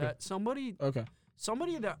scenario that somebody Okay.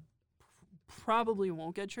 that probably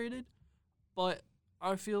won't get traded, but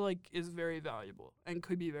I feel like is very valuable and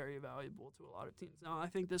could be very valuable to a lot of teams. Now, I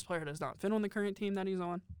think this player does not fit on the current team that he's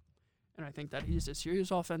on, and I think that he's a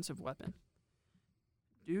serious offensive weapon.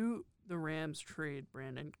 Do the Rams trade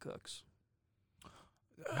Brandon Cooks?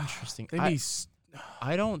 Interesting. They'd be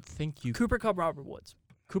I don't think you Cooper Kupp, Robert Woods.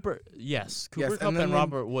 Cooper. Yes, Cooper and Kupp then and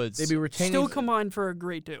Robert Woods. they'd be retaining. Still combined for a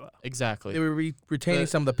great duo. Exactly. They were retaining The-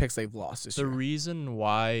 some of the picks they've lost this The year. reason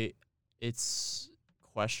why it's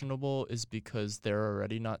questionable is because they're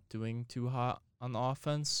already not doing too hot on the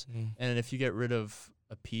offense. Mm. And if you get rid of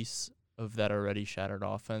a piece of that already shattered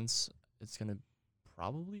offense, it's going to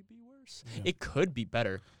probably be worse. Yeah. It could be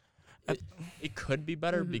better. It could be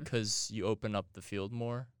better Mhm. because you open up the field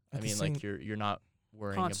more. I At the mean, same- like you're not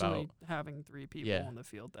worrying Constantly about having three people Yeah. on the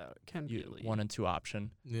field that can be elite. 1 and 2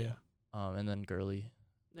 option, Yeah. and then Gurley,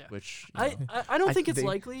 Yeah. which you know, I don't I think think it's they-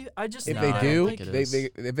 likely. I just If think they that, do, like, it they is.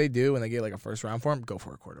 if they do and they get like a first round for him, go for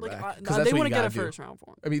a like quarterback. I, 'Cause they that's what want you to get a gotta do. first round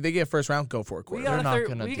for him. I mean, they get first round, go for a We quarterback. got They're a not thir-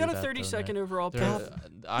 gonna we do got a that, though, 32nd Nick. overall pick.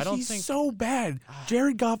 I don't He's think so bad.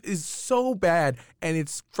 Jared Goff is so bad, and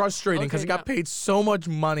it's frustrating because Okay, he got now- paid so much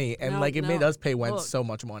money, and now- like it made now, us pay Wentz look. so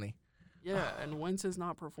much money. Yeah, and Wentz is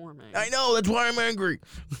not performing. I know, that's why I'm angry.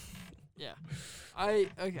 Yeah,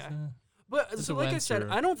 okay. uh, But Is so it like I Wentz said,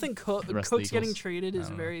 or I don't think the rest of the Cook's getting Eagles? traded I is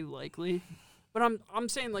don't know. very likely. But I'm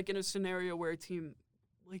saying like in a scenario where a team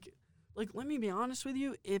like let me be honest with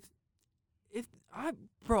you, if I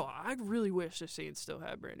really wish the Saints still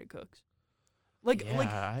had Brandon Cooks. Like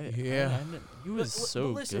Yeah. he was But so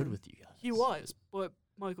listen, good with you guys. he was, but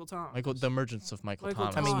Michael Thomas. The emergence of Michael Michael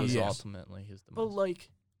Thomas Thomas. was Yes. ultimately his But demise.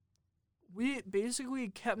 like, we basically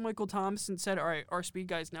kept Michael Thomas and said, all right, our speed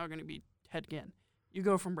guy's now going to be head again. You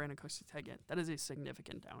go from Brandon Cooks to Ted Ginn. That is a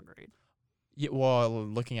significant downgrade. Yeah, well,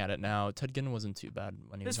 looking at it now, Ted Ginn wasn't too bad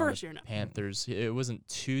when he His was on first the year, no. Panthers. It wasn't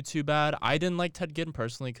too bad. I didn't like Ted Ginn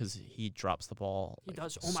personally because he drops the ball. He like,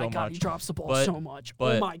 does. Oh so my God, much. he drops the ball But- so much.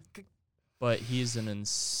 but- Oh my. But he's an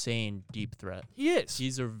insane deep threat. He is.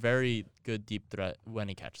 He's a very good deep threat when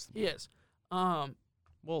he catches the ball. He is.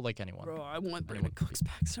 Well, like anyone. Bro, I want Brandon Anyone could Cooks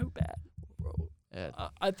back so bad, bro. Yeah,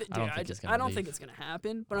 I think, I don't think he's gonna I don't leave. think it's gonna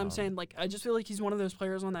happen. But I'm Um, saying, like, I just feel like he's one of those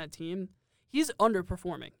players on that team. He's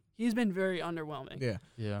underperforming. He's been very underwhelming. Yeah.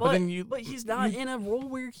 yeah. But, then you- but he's not in a role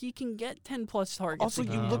where he can get 10+ targets. Also, a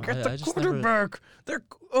you game. look I at the just never- quarterback. They're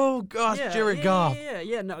oh gosh, Jared yeah, Goff.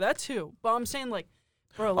 Yeah, no, that too. But I'm saying, like,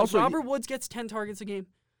 bro, like Also, Robert Woods gets 10 targets a game.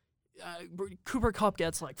 Cooper Kupp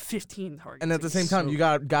gets like 15 targets. And at a the game. same time, So- you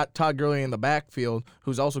got Todd Gurley in the backfield,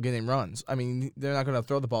 who's also getting runs. I mean, they're not going to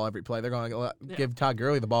throw the ball every play. They're going to Yeah. give Todd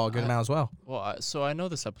Gurley the ball a good amount as well. Well, so I know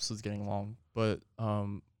this episode's getting long, but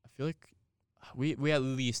I feel like we at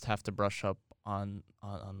least have to brush up on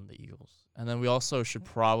the Eagles, and then we also should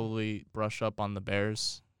probably brush up on the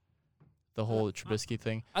Bears, the whole Trubisky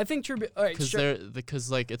thing, I think Trubisky. All right, because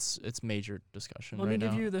like it's major discussion let right me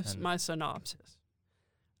give now. you this and- my synopsis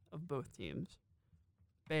of both teams.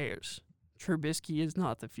 Bears. Trubisky is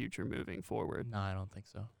not the future moving forward. No, I don't think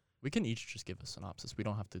so. We can each just give a synopsis. We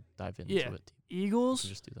don't have to dive into Yeah. it. We Eagles. can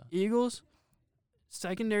just do that. Eagles.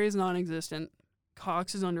 Secondary is non-existent.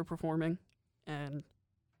 Cox is underperforming, and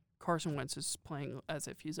Carson Wentz is playing as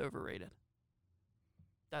if he's overrated.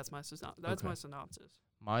 That's my Okay. my synopsis.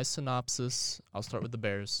 My synopsis. I'll start with the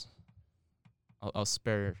Bears. I'll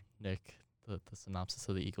spare Nick the synopsis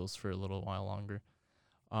of the Eagles for a little while longer.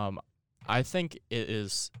 I think it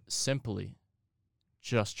is simply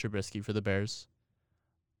just Trubisky for the Bears.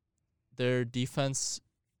 Their defense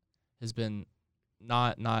has been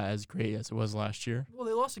not as great as it was last year. Well,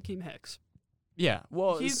 they lost Akeem Hicks. Yeah,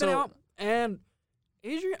 well, He's been out, and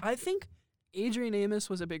I think Adrian Amos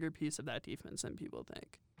was a bigger piece of that defense than people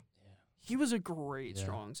think. Yeah. He was a great, Yeah.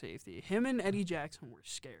 strong safety. Him and Eddie Jackson were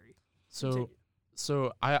scary. So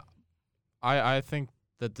I think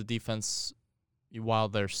that the defense, while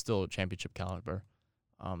they're still championship caliber,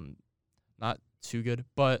 not too good,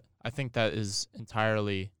 but I think that is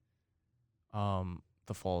entirely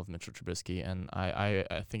the fall of Mitchell Trubisky, and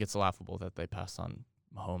I think it's laughable that they passed on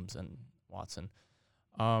Mahomes and Watson.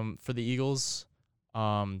 For the Eagles,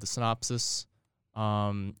 the synopsis,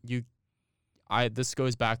 this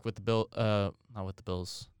goes back with the not with the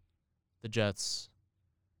Bills, the Jets.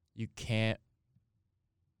 You can't.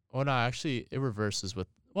 Oh no, actually, it reverses with.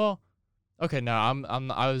 Well, okay, no,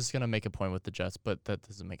 I was gonna make a point with the Jets, but that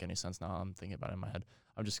doesn't make any sense now. I'm thinking about it in my head.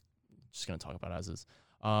 I'm just gonna talk about it as is.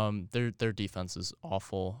 Their defense is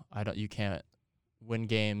awful. You can't win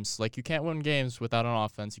games. Like, you can't win games without an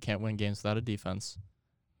offense. You can't win games without a defense.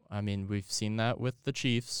 I mean, we've seen that with the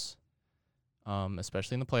Chiefs,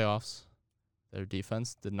 especially in the playoffs. Their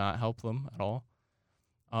defense did not help them at all.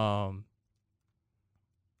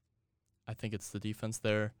 I think it's the defense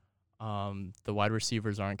there. The wide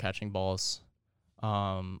receivers aren't catching balls.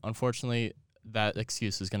 Unfortunately, that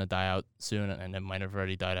excuse is going to die out soon, and it might have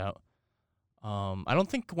already died out. I don't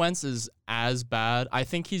think Wentz is as bad. I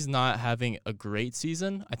think he's not having a great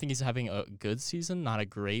season. I think he's having a good season, not a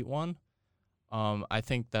great one. I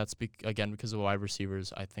think that's, again, because of wide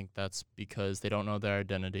receivers. I think that's because they don't know their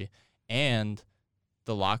identity. And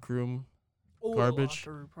the locker room garbage.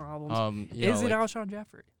 Locker problems. Is it Alshon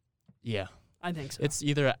Jeffrey? Yeah. I think so. It's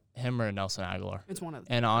either him or Nelson Aguilar. It's one of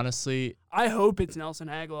them. And honestly, I hope it's Nelson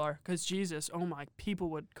Aguilar, because Jesus, oh my, people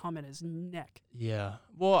would come at his neck. yeah.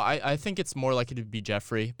 Well, I think it's more likely to be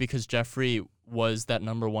Jeffrey, because Jeffrey was that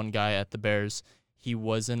number one guy at the Bears. He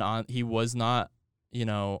was not, was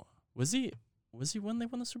he when they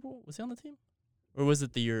won the Super Bowl? Was he on the team? Or was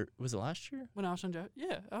it last year? When Alshon Jeffrey,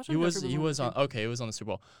 yeah, Alshon He was Jeffrey he was the on team. okay, it was on the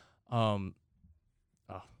Super Bowl.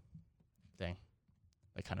 Dang.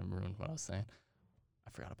 That kind of ruined what I was saying.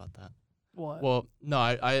 I forgot about that. What? Well, no,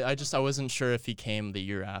 I wasn't sure if he came the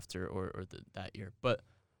year after or that year. But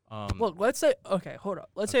Well, let's say, okay, hold up.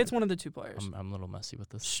 Let's say Okay. it's one of the two players. I'm a little messy with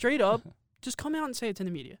this. Straight up, just come out and say it to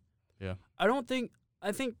the media. Yeah.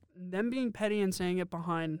 I think them being petty and saying it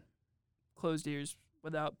behind closed ears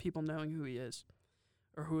without people knowing who he is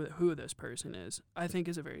or who this person is, I think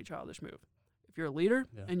is a very childish move. If you're a leader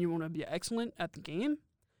Yeah. and you want to be excellent at the game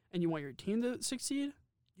and you want your team to succeed,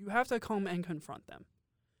 you have to come and confront them.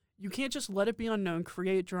 You can't just let it be unknown,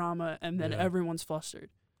 create drama, and then Yeah. everyone's flustered.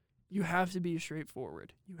 You have to be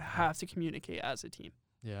straightforward. You have to communicate as a team.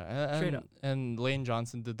 Yeah, Straight up. and Lane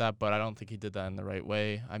Johnson did that, but I don't think he did that in the right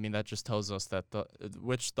way. I mean, that just tells us that the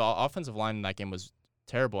offensive line in that game was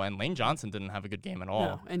terrible. And Lane Johnson didn't have a good game at all.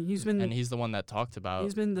 No, and he's been And he's the one that talked about.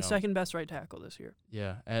 he's been the you know, second best right tackle this year.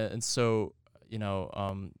 Yeah, and so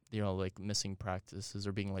like missing practices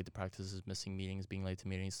or being late to practices, missing meetings, being late to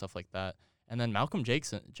meetings, stuff like that. And then Malcolm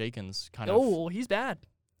Jenkins kind of. Oh, he's bad.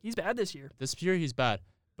 He's bad this year. This year he's bad,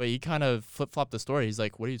 but he kind of flip-flopped the story. He's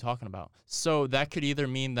like, what are you talking about? So that could either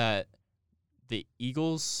mean that the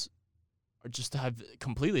Eagles are just have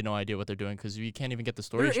completely no idea what they're doing because you can't even get the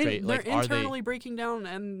story straight. They're Like, are internally breaking down,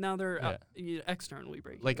 and now they're Yeah. externally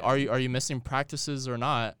breaking like, down. are you missing practices or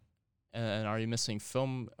not? And are you missing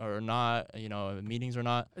film or not? Meetings or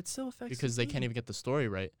not? It still affects Because the they can't team. even get the story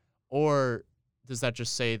right. Or does that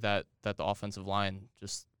just say that the offensive line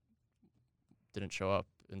just didn't show up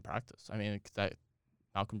in practice? I mean, that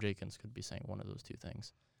Malcolm Jenkins could be saying one of those two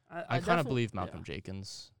things. I kind of definitely- believe Malcolm yeah.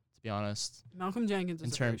 Jenkins, to be honest. Malcolm Jenkins in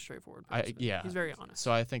is a very term- straightforward I person. yeah. He's very honest.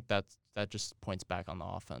 So I think that just points back on the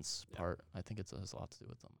offense Yeah. part. I think it has a lot to do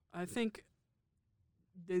with them. I think.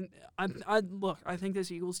 I think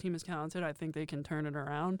this Eagles team is talented. I think they can turn it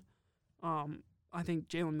around. I think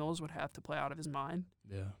Jalen Mills would have to play out of his mind,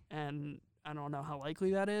 Yeah. and I don't know how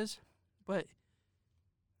likely that is, but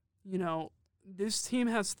this team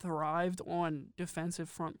has thrived on defensive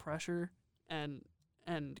front pressure and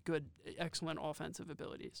good, excellent offensive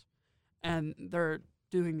abilities, and they're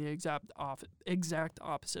doing the exact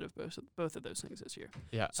opposite of both of those things this year.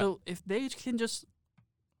 Yeah. So if they can just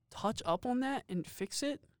touch up on that and fix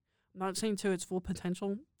it, I'm not saying to its full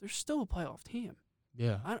potential, they're still a playoff team.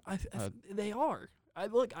 yeah. They are.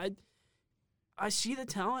 I see the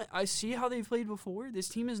talent. I see how they've played before. This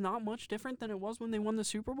team is not much different than it was when they won the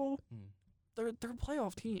Super Bowl. Mm. They're a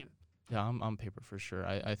playoff team. Yeah, I'm on paper for sure.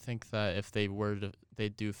 I think that if they were to, they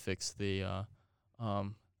do fix the,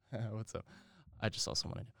 what's up? I just saw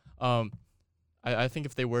someone I knew. I think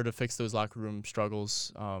if they were to fix those locker room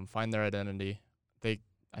struggles, find their identity,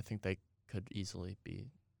 I think they could easily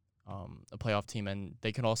be a playoff team, and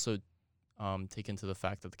they can also take into the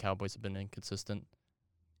fact that the Cowboys have been inconsistent.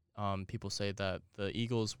 People say that the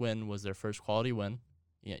Eagles win was their first quality win.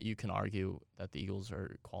 Yeah, you can argue that the Eagles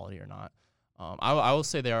are quality or not. I will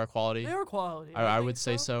say they are quality. They are quality. I think would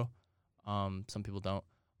say so. Some people don't.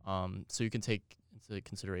 So you can take into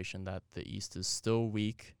consideration that the East is still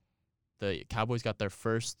weak. The Cowboys got their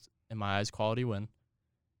first, in my eyes, quality win,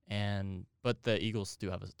 but the Eagles do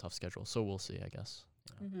have a tough schedule. So we'll see, I guess.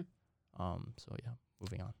 Mhm. So yeah,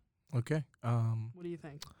 moving on. Okay. What do you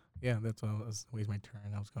think? Yeah, that's what was always my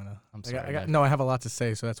turn. I was gonna. I'm I sorry. got, Nick. no, I have a lot to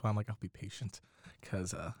say, so that's why I'm like, I'll be patient,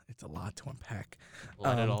 because it's a lot to unpack.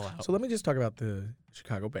 Let it all out. So let me just talk about the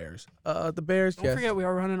Chicago Bears. The Bears. Don't yes. forget we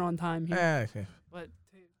are running on time here. Yeah. But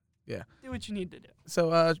Yeah. do what you need to do.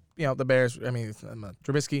 So, the Bears, I mean,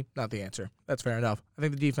 Trubisky, not the answer. That's fair enough. I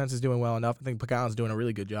think the defense is doing well enough. I think Pagano's doing a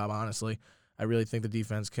really good job, honestly. I really think the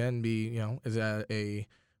defense can be, is at a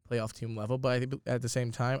playoff team level. But I think at the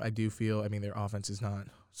same time, I do feel, their offense is not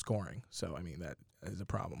scoring. So, that is a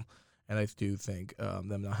problem. And I do think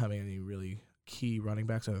them not having any really key running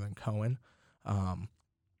backs other than Cohen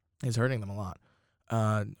is hurting them a lot.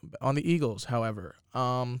 On the Eagles, however,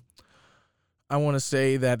 I want to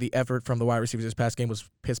say that the effort from the wide receivers this past game was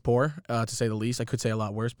piss poor, to say the least. I could say a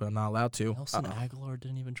lot worse, but I'm not allowed to. Nelson Aguilar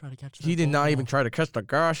didn't even try to catch that He did not ball. even try to catch the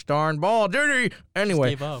gosh darn ball, did he? Just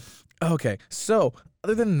Anyway, gave up. okay. So,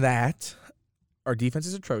 other than that, our defense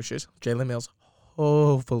is atrocious. Jalen Mills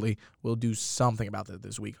hopefully will do something about that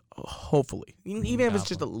this week. Hopefully. Even if it's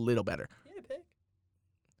just a little better. Yeah, pick.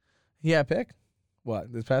 Yeah, pick?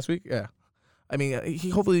 What, this past week? Yeah. He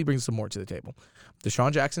hopefully brings some more to the table.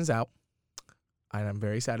 Deshaun Jackson's out. And I'm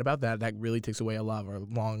very sad about that. That really takes away a lot of our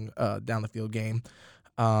long down the field game.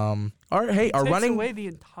 Our Takes running away the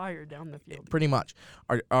entire down the field. pretty much.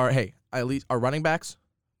 At least our running backs,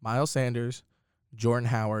 Miles Sanders, Jordan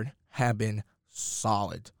Howard, have been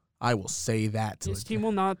solid. I will say that. This team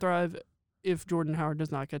will not thrive if Jordan Howard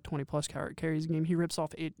does not get 20-plus carries a game. He rips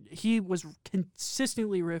off 8. He was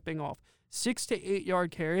consistently ripping off 6 to 8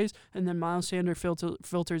 yard carries, and then Miles Sanders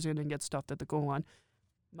filters in and gets stuffed at the goal line.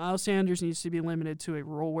 Miles Sanders needs to be limited to a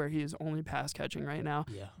role where he is only pass catching right now.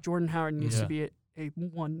 Yeah. Jordan Howard needs Yeah. to be a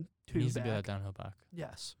 1-2 He needs back. to be that downhill back.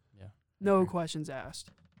 Yes. Yeah. No questions asked.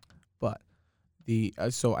 But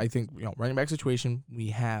so I think running back situation, we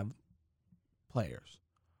have players.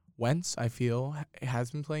 Wentz, I feel,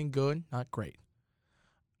 has been playing good, not great.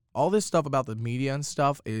 All this stuff about the media and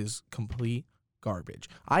stuff is complete garbage.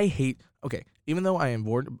 I hate. Okay, even though I am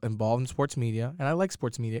involved in sports media and I like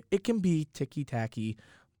sports media, it can be ticky-tacky,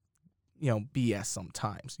 BS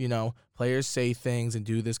sometimes. Players say things and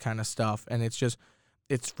do this kind of stuff, and it's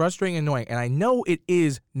it's frustrating and annoying. And I know it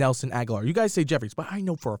is Nelson Aguilar. You guys say Jeffries, but I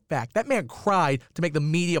know for a fact that man cried to make the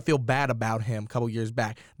media feel bad about him a couple years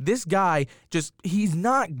back. This guy he's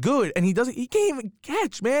not good, and he can't even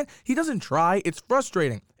catch, man. He doesn't try. It's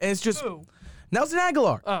frustrating. And it's just Who? Nelson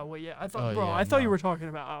Aguilar. Oh, well, yeah. I thought, Oh, yeah, I thought you no. were talking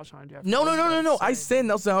about Alshon Jeffrey. No. I said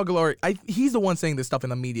Nelson Aguilar. He's the one saying this stuff in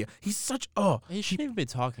the media. He's such He shouldn't even be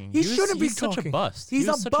talking. He shouldn't be he's such talking. a bust. He's He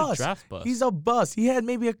was a such bust. a draft bust. He's a bust. He had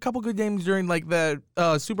maybe a couple good games during like the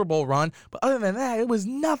Super Bowl run, but other than that, it was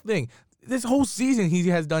nothing. This whole season, he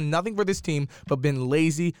has done nothing for this team but been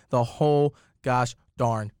lazy the whole gosh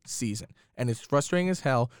darn season. And it's frustrating as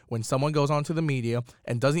hell when someone goes onto the media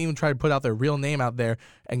and doesn't even try to put out their real name out there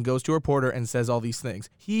and goes to a reporter and says all these things.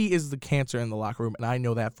 He is the cancer in the locker room, and I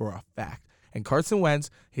know that for a fact. And Carson Wentz,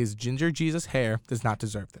 his ginger Jesus hair, does not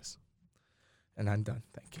deserve this. And I'm done.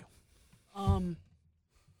 Thank you.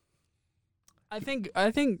 I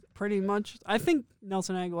think pretty much. I think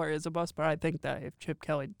Nelson Aguilar is a bust, but I think that if Chip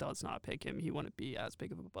Kelly does not pick him, he wouldn't be as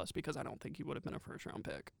big of a bust because I don't think he would have been a first-round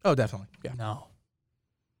pick. Oh, definitely. Yeah. No.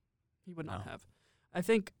 He would not No. have. I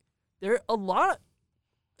think there are a lot.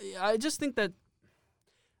 I just think that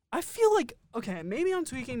I feel like, okay, maybe I'm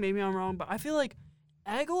tweaking, maybe I'm wrong, but I feel like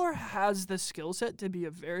Aguilar has the skill set to be a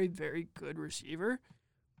very, very good receiver,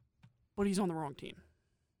 but he's on the wrong team.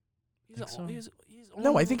 Think so? He's on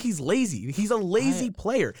No, the I think he's lazy. He's a lazy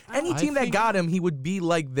player. Any I team that think- got him, he would be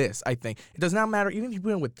like this, I think. It does not matter, even if you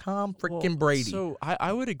put him with Tom freaking Brady. So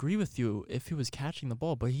I would agree with you if he was catching the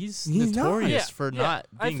ball, but he's He's not. notorious Yeah, for yeah. not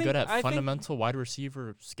I being think- good I at think- fundamental wide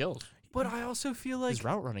receiver skills. But I also feel like His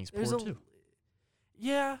route running's poor there's too.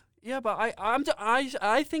 Yeah, but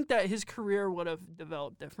I think that his career would have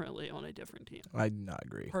developed differently on a different team. I do not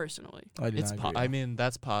agree. Personally, I do It's not agree. I mean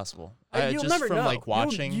that's possible. You'll just never from know. like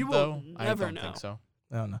watching You will though, I never don't know. think so.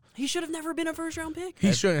 I don't know. he should have never been a first-round pick.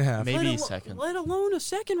 He shouldn't have. Maybe second. Let alone a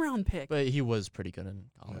second-round pick. But he was pretty good in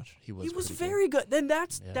college. He was. He was pretty good. very good. Then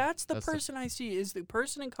that's Yeah, that's the that's the- person I see is the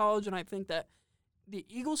person in college, and I think that the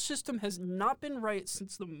Eagles system has not been right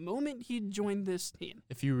since the moment he joined this team.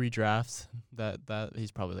 If you redraft that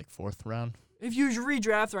he's probably like 4th round. If you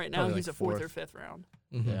redraft right now, Probably he's like a fourth or 4th. fifth round.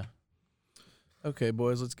 Mhm. Yeah. Okay,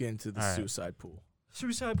 boys, let's get into the All right. suicide pool.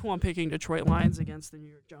 Suicide pool. I'm picking Detroit Lions against the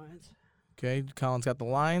New York Giants. Okay, Colin's got the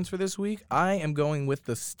Lions for this week. I am going with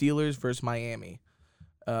the Steelers versus Miami.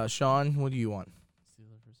 Sean, what do you want?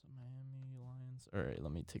 Steelers versus Miami Lions. All right,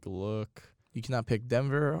 let me take a look. You cannot pick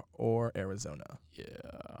Denver or Arizona. Yeah.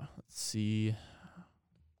 Let's see.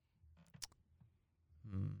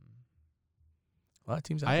 A lot of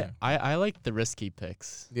teams out I, there. I like the risky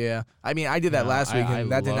picks. Yeah, I mean, I did that No, last week, I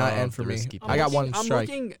and that did not love end for the me. risky I got picks. one I'm strike.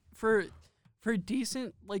 looking for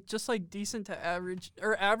decent, like decent to average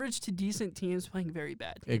or average to decent teams playing very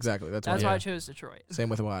bad. Exactly. That's That's why. why Yeah. I chose Detroit. Same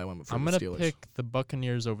with why I went for I'm the gonna Steelers. pick the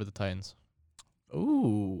Buccaneers over the Titans.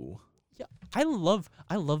 Ooh. I love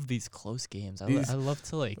these close games. These- I love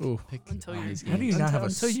to like Ooh. pick Until you're- these How do you games. not have a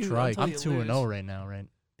Until you- strike? until I'm you 2-0 lose. right now, right,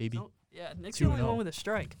 baby? No, yeah, Nick's the only 2-0. one with a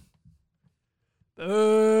strike.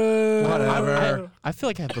 Whatever. I feel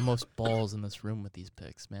like I have the most balls in this room with these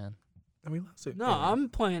picks, man. I mean, lost it. No, I'm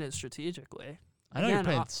playing it strategically. I know Again, you're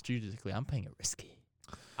playing I- strategically. I'm playing it risky.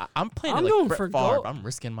 I'm playing I'm it like going Brett for Favre. gold. I'm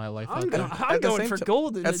risking my life I'm out there. going, At I'm the going same for ti-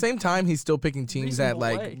 gold. in At a the same time, he's still picking teams that reasonable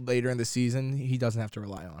like way. later in the season he doesn't have to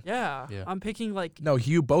rely on. Yeah, Yeah. I'm picking like No,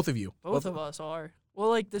 both of you. both of us are. Well,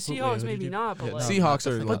 like the Who- wait, Seahawks who'd you maybe do? not, but Yeah, like no, Seahawks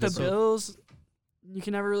are definitely but the not. Bills, you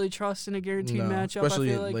can never really trust in a guaranteed No, matchup. especially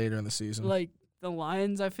I feel like later in the season. like the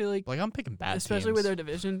Lions. I feel like Like I'm picking bad especially teams. with their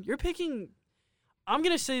division, you're picking. I'm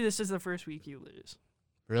gonna say this is the first week you lose.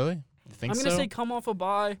 Really? You think I'm gonna so? say come off a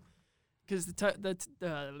bye because the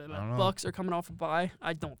know. Bucks are coming off a bye.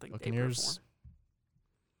 I don't think Buccaneers, they perform.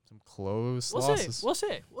 some close We'll losses.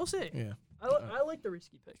 see. We'll see. yeah. I like the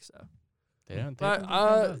risky picks though. They don't.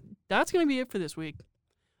 But that's gonna be it for this week.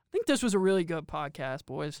 I think this was a really good podcast,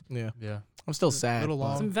 boys. Yeah. Yeah. I'm still sad. little but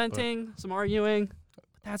long. Some venting, some arguing. But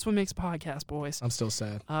that's what makes a podcast, boys. I'm still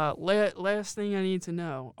sad. Last thing I need to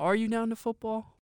know: are you down to football?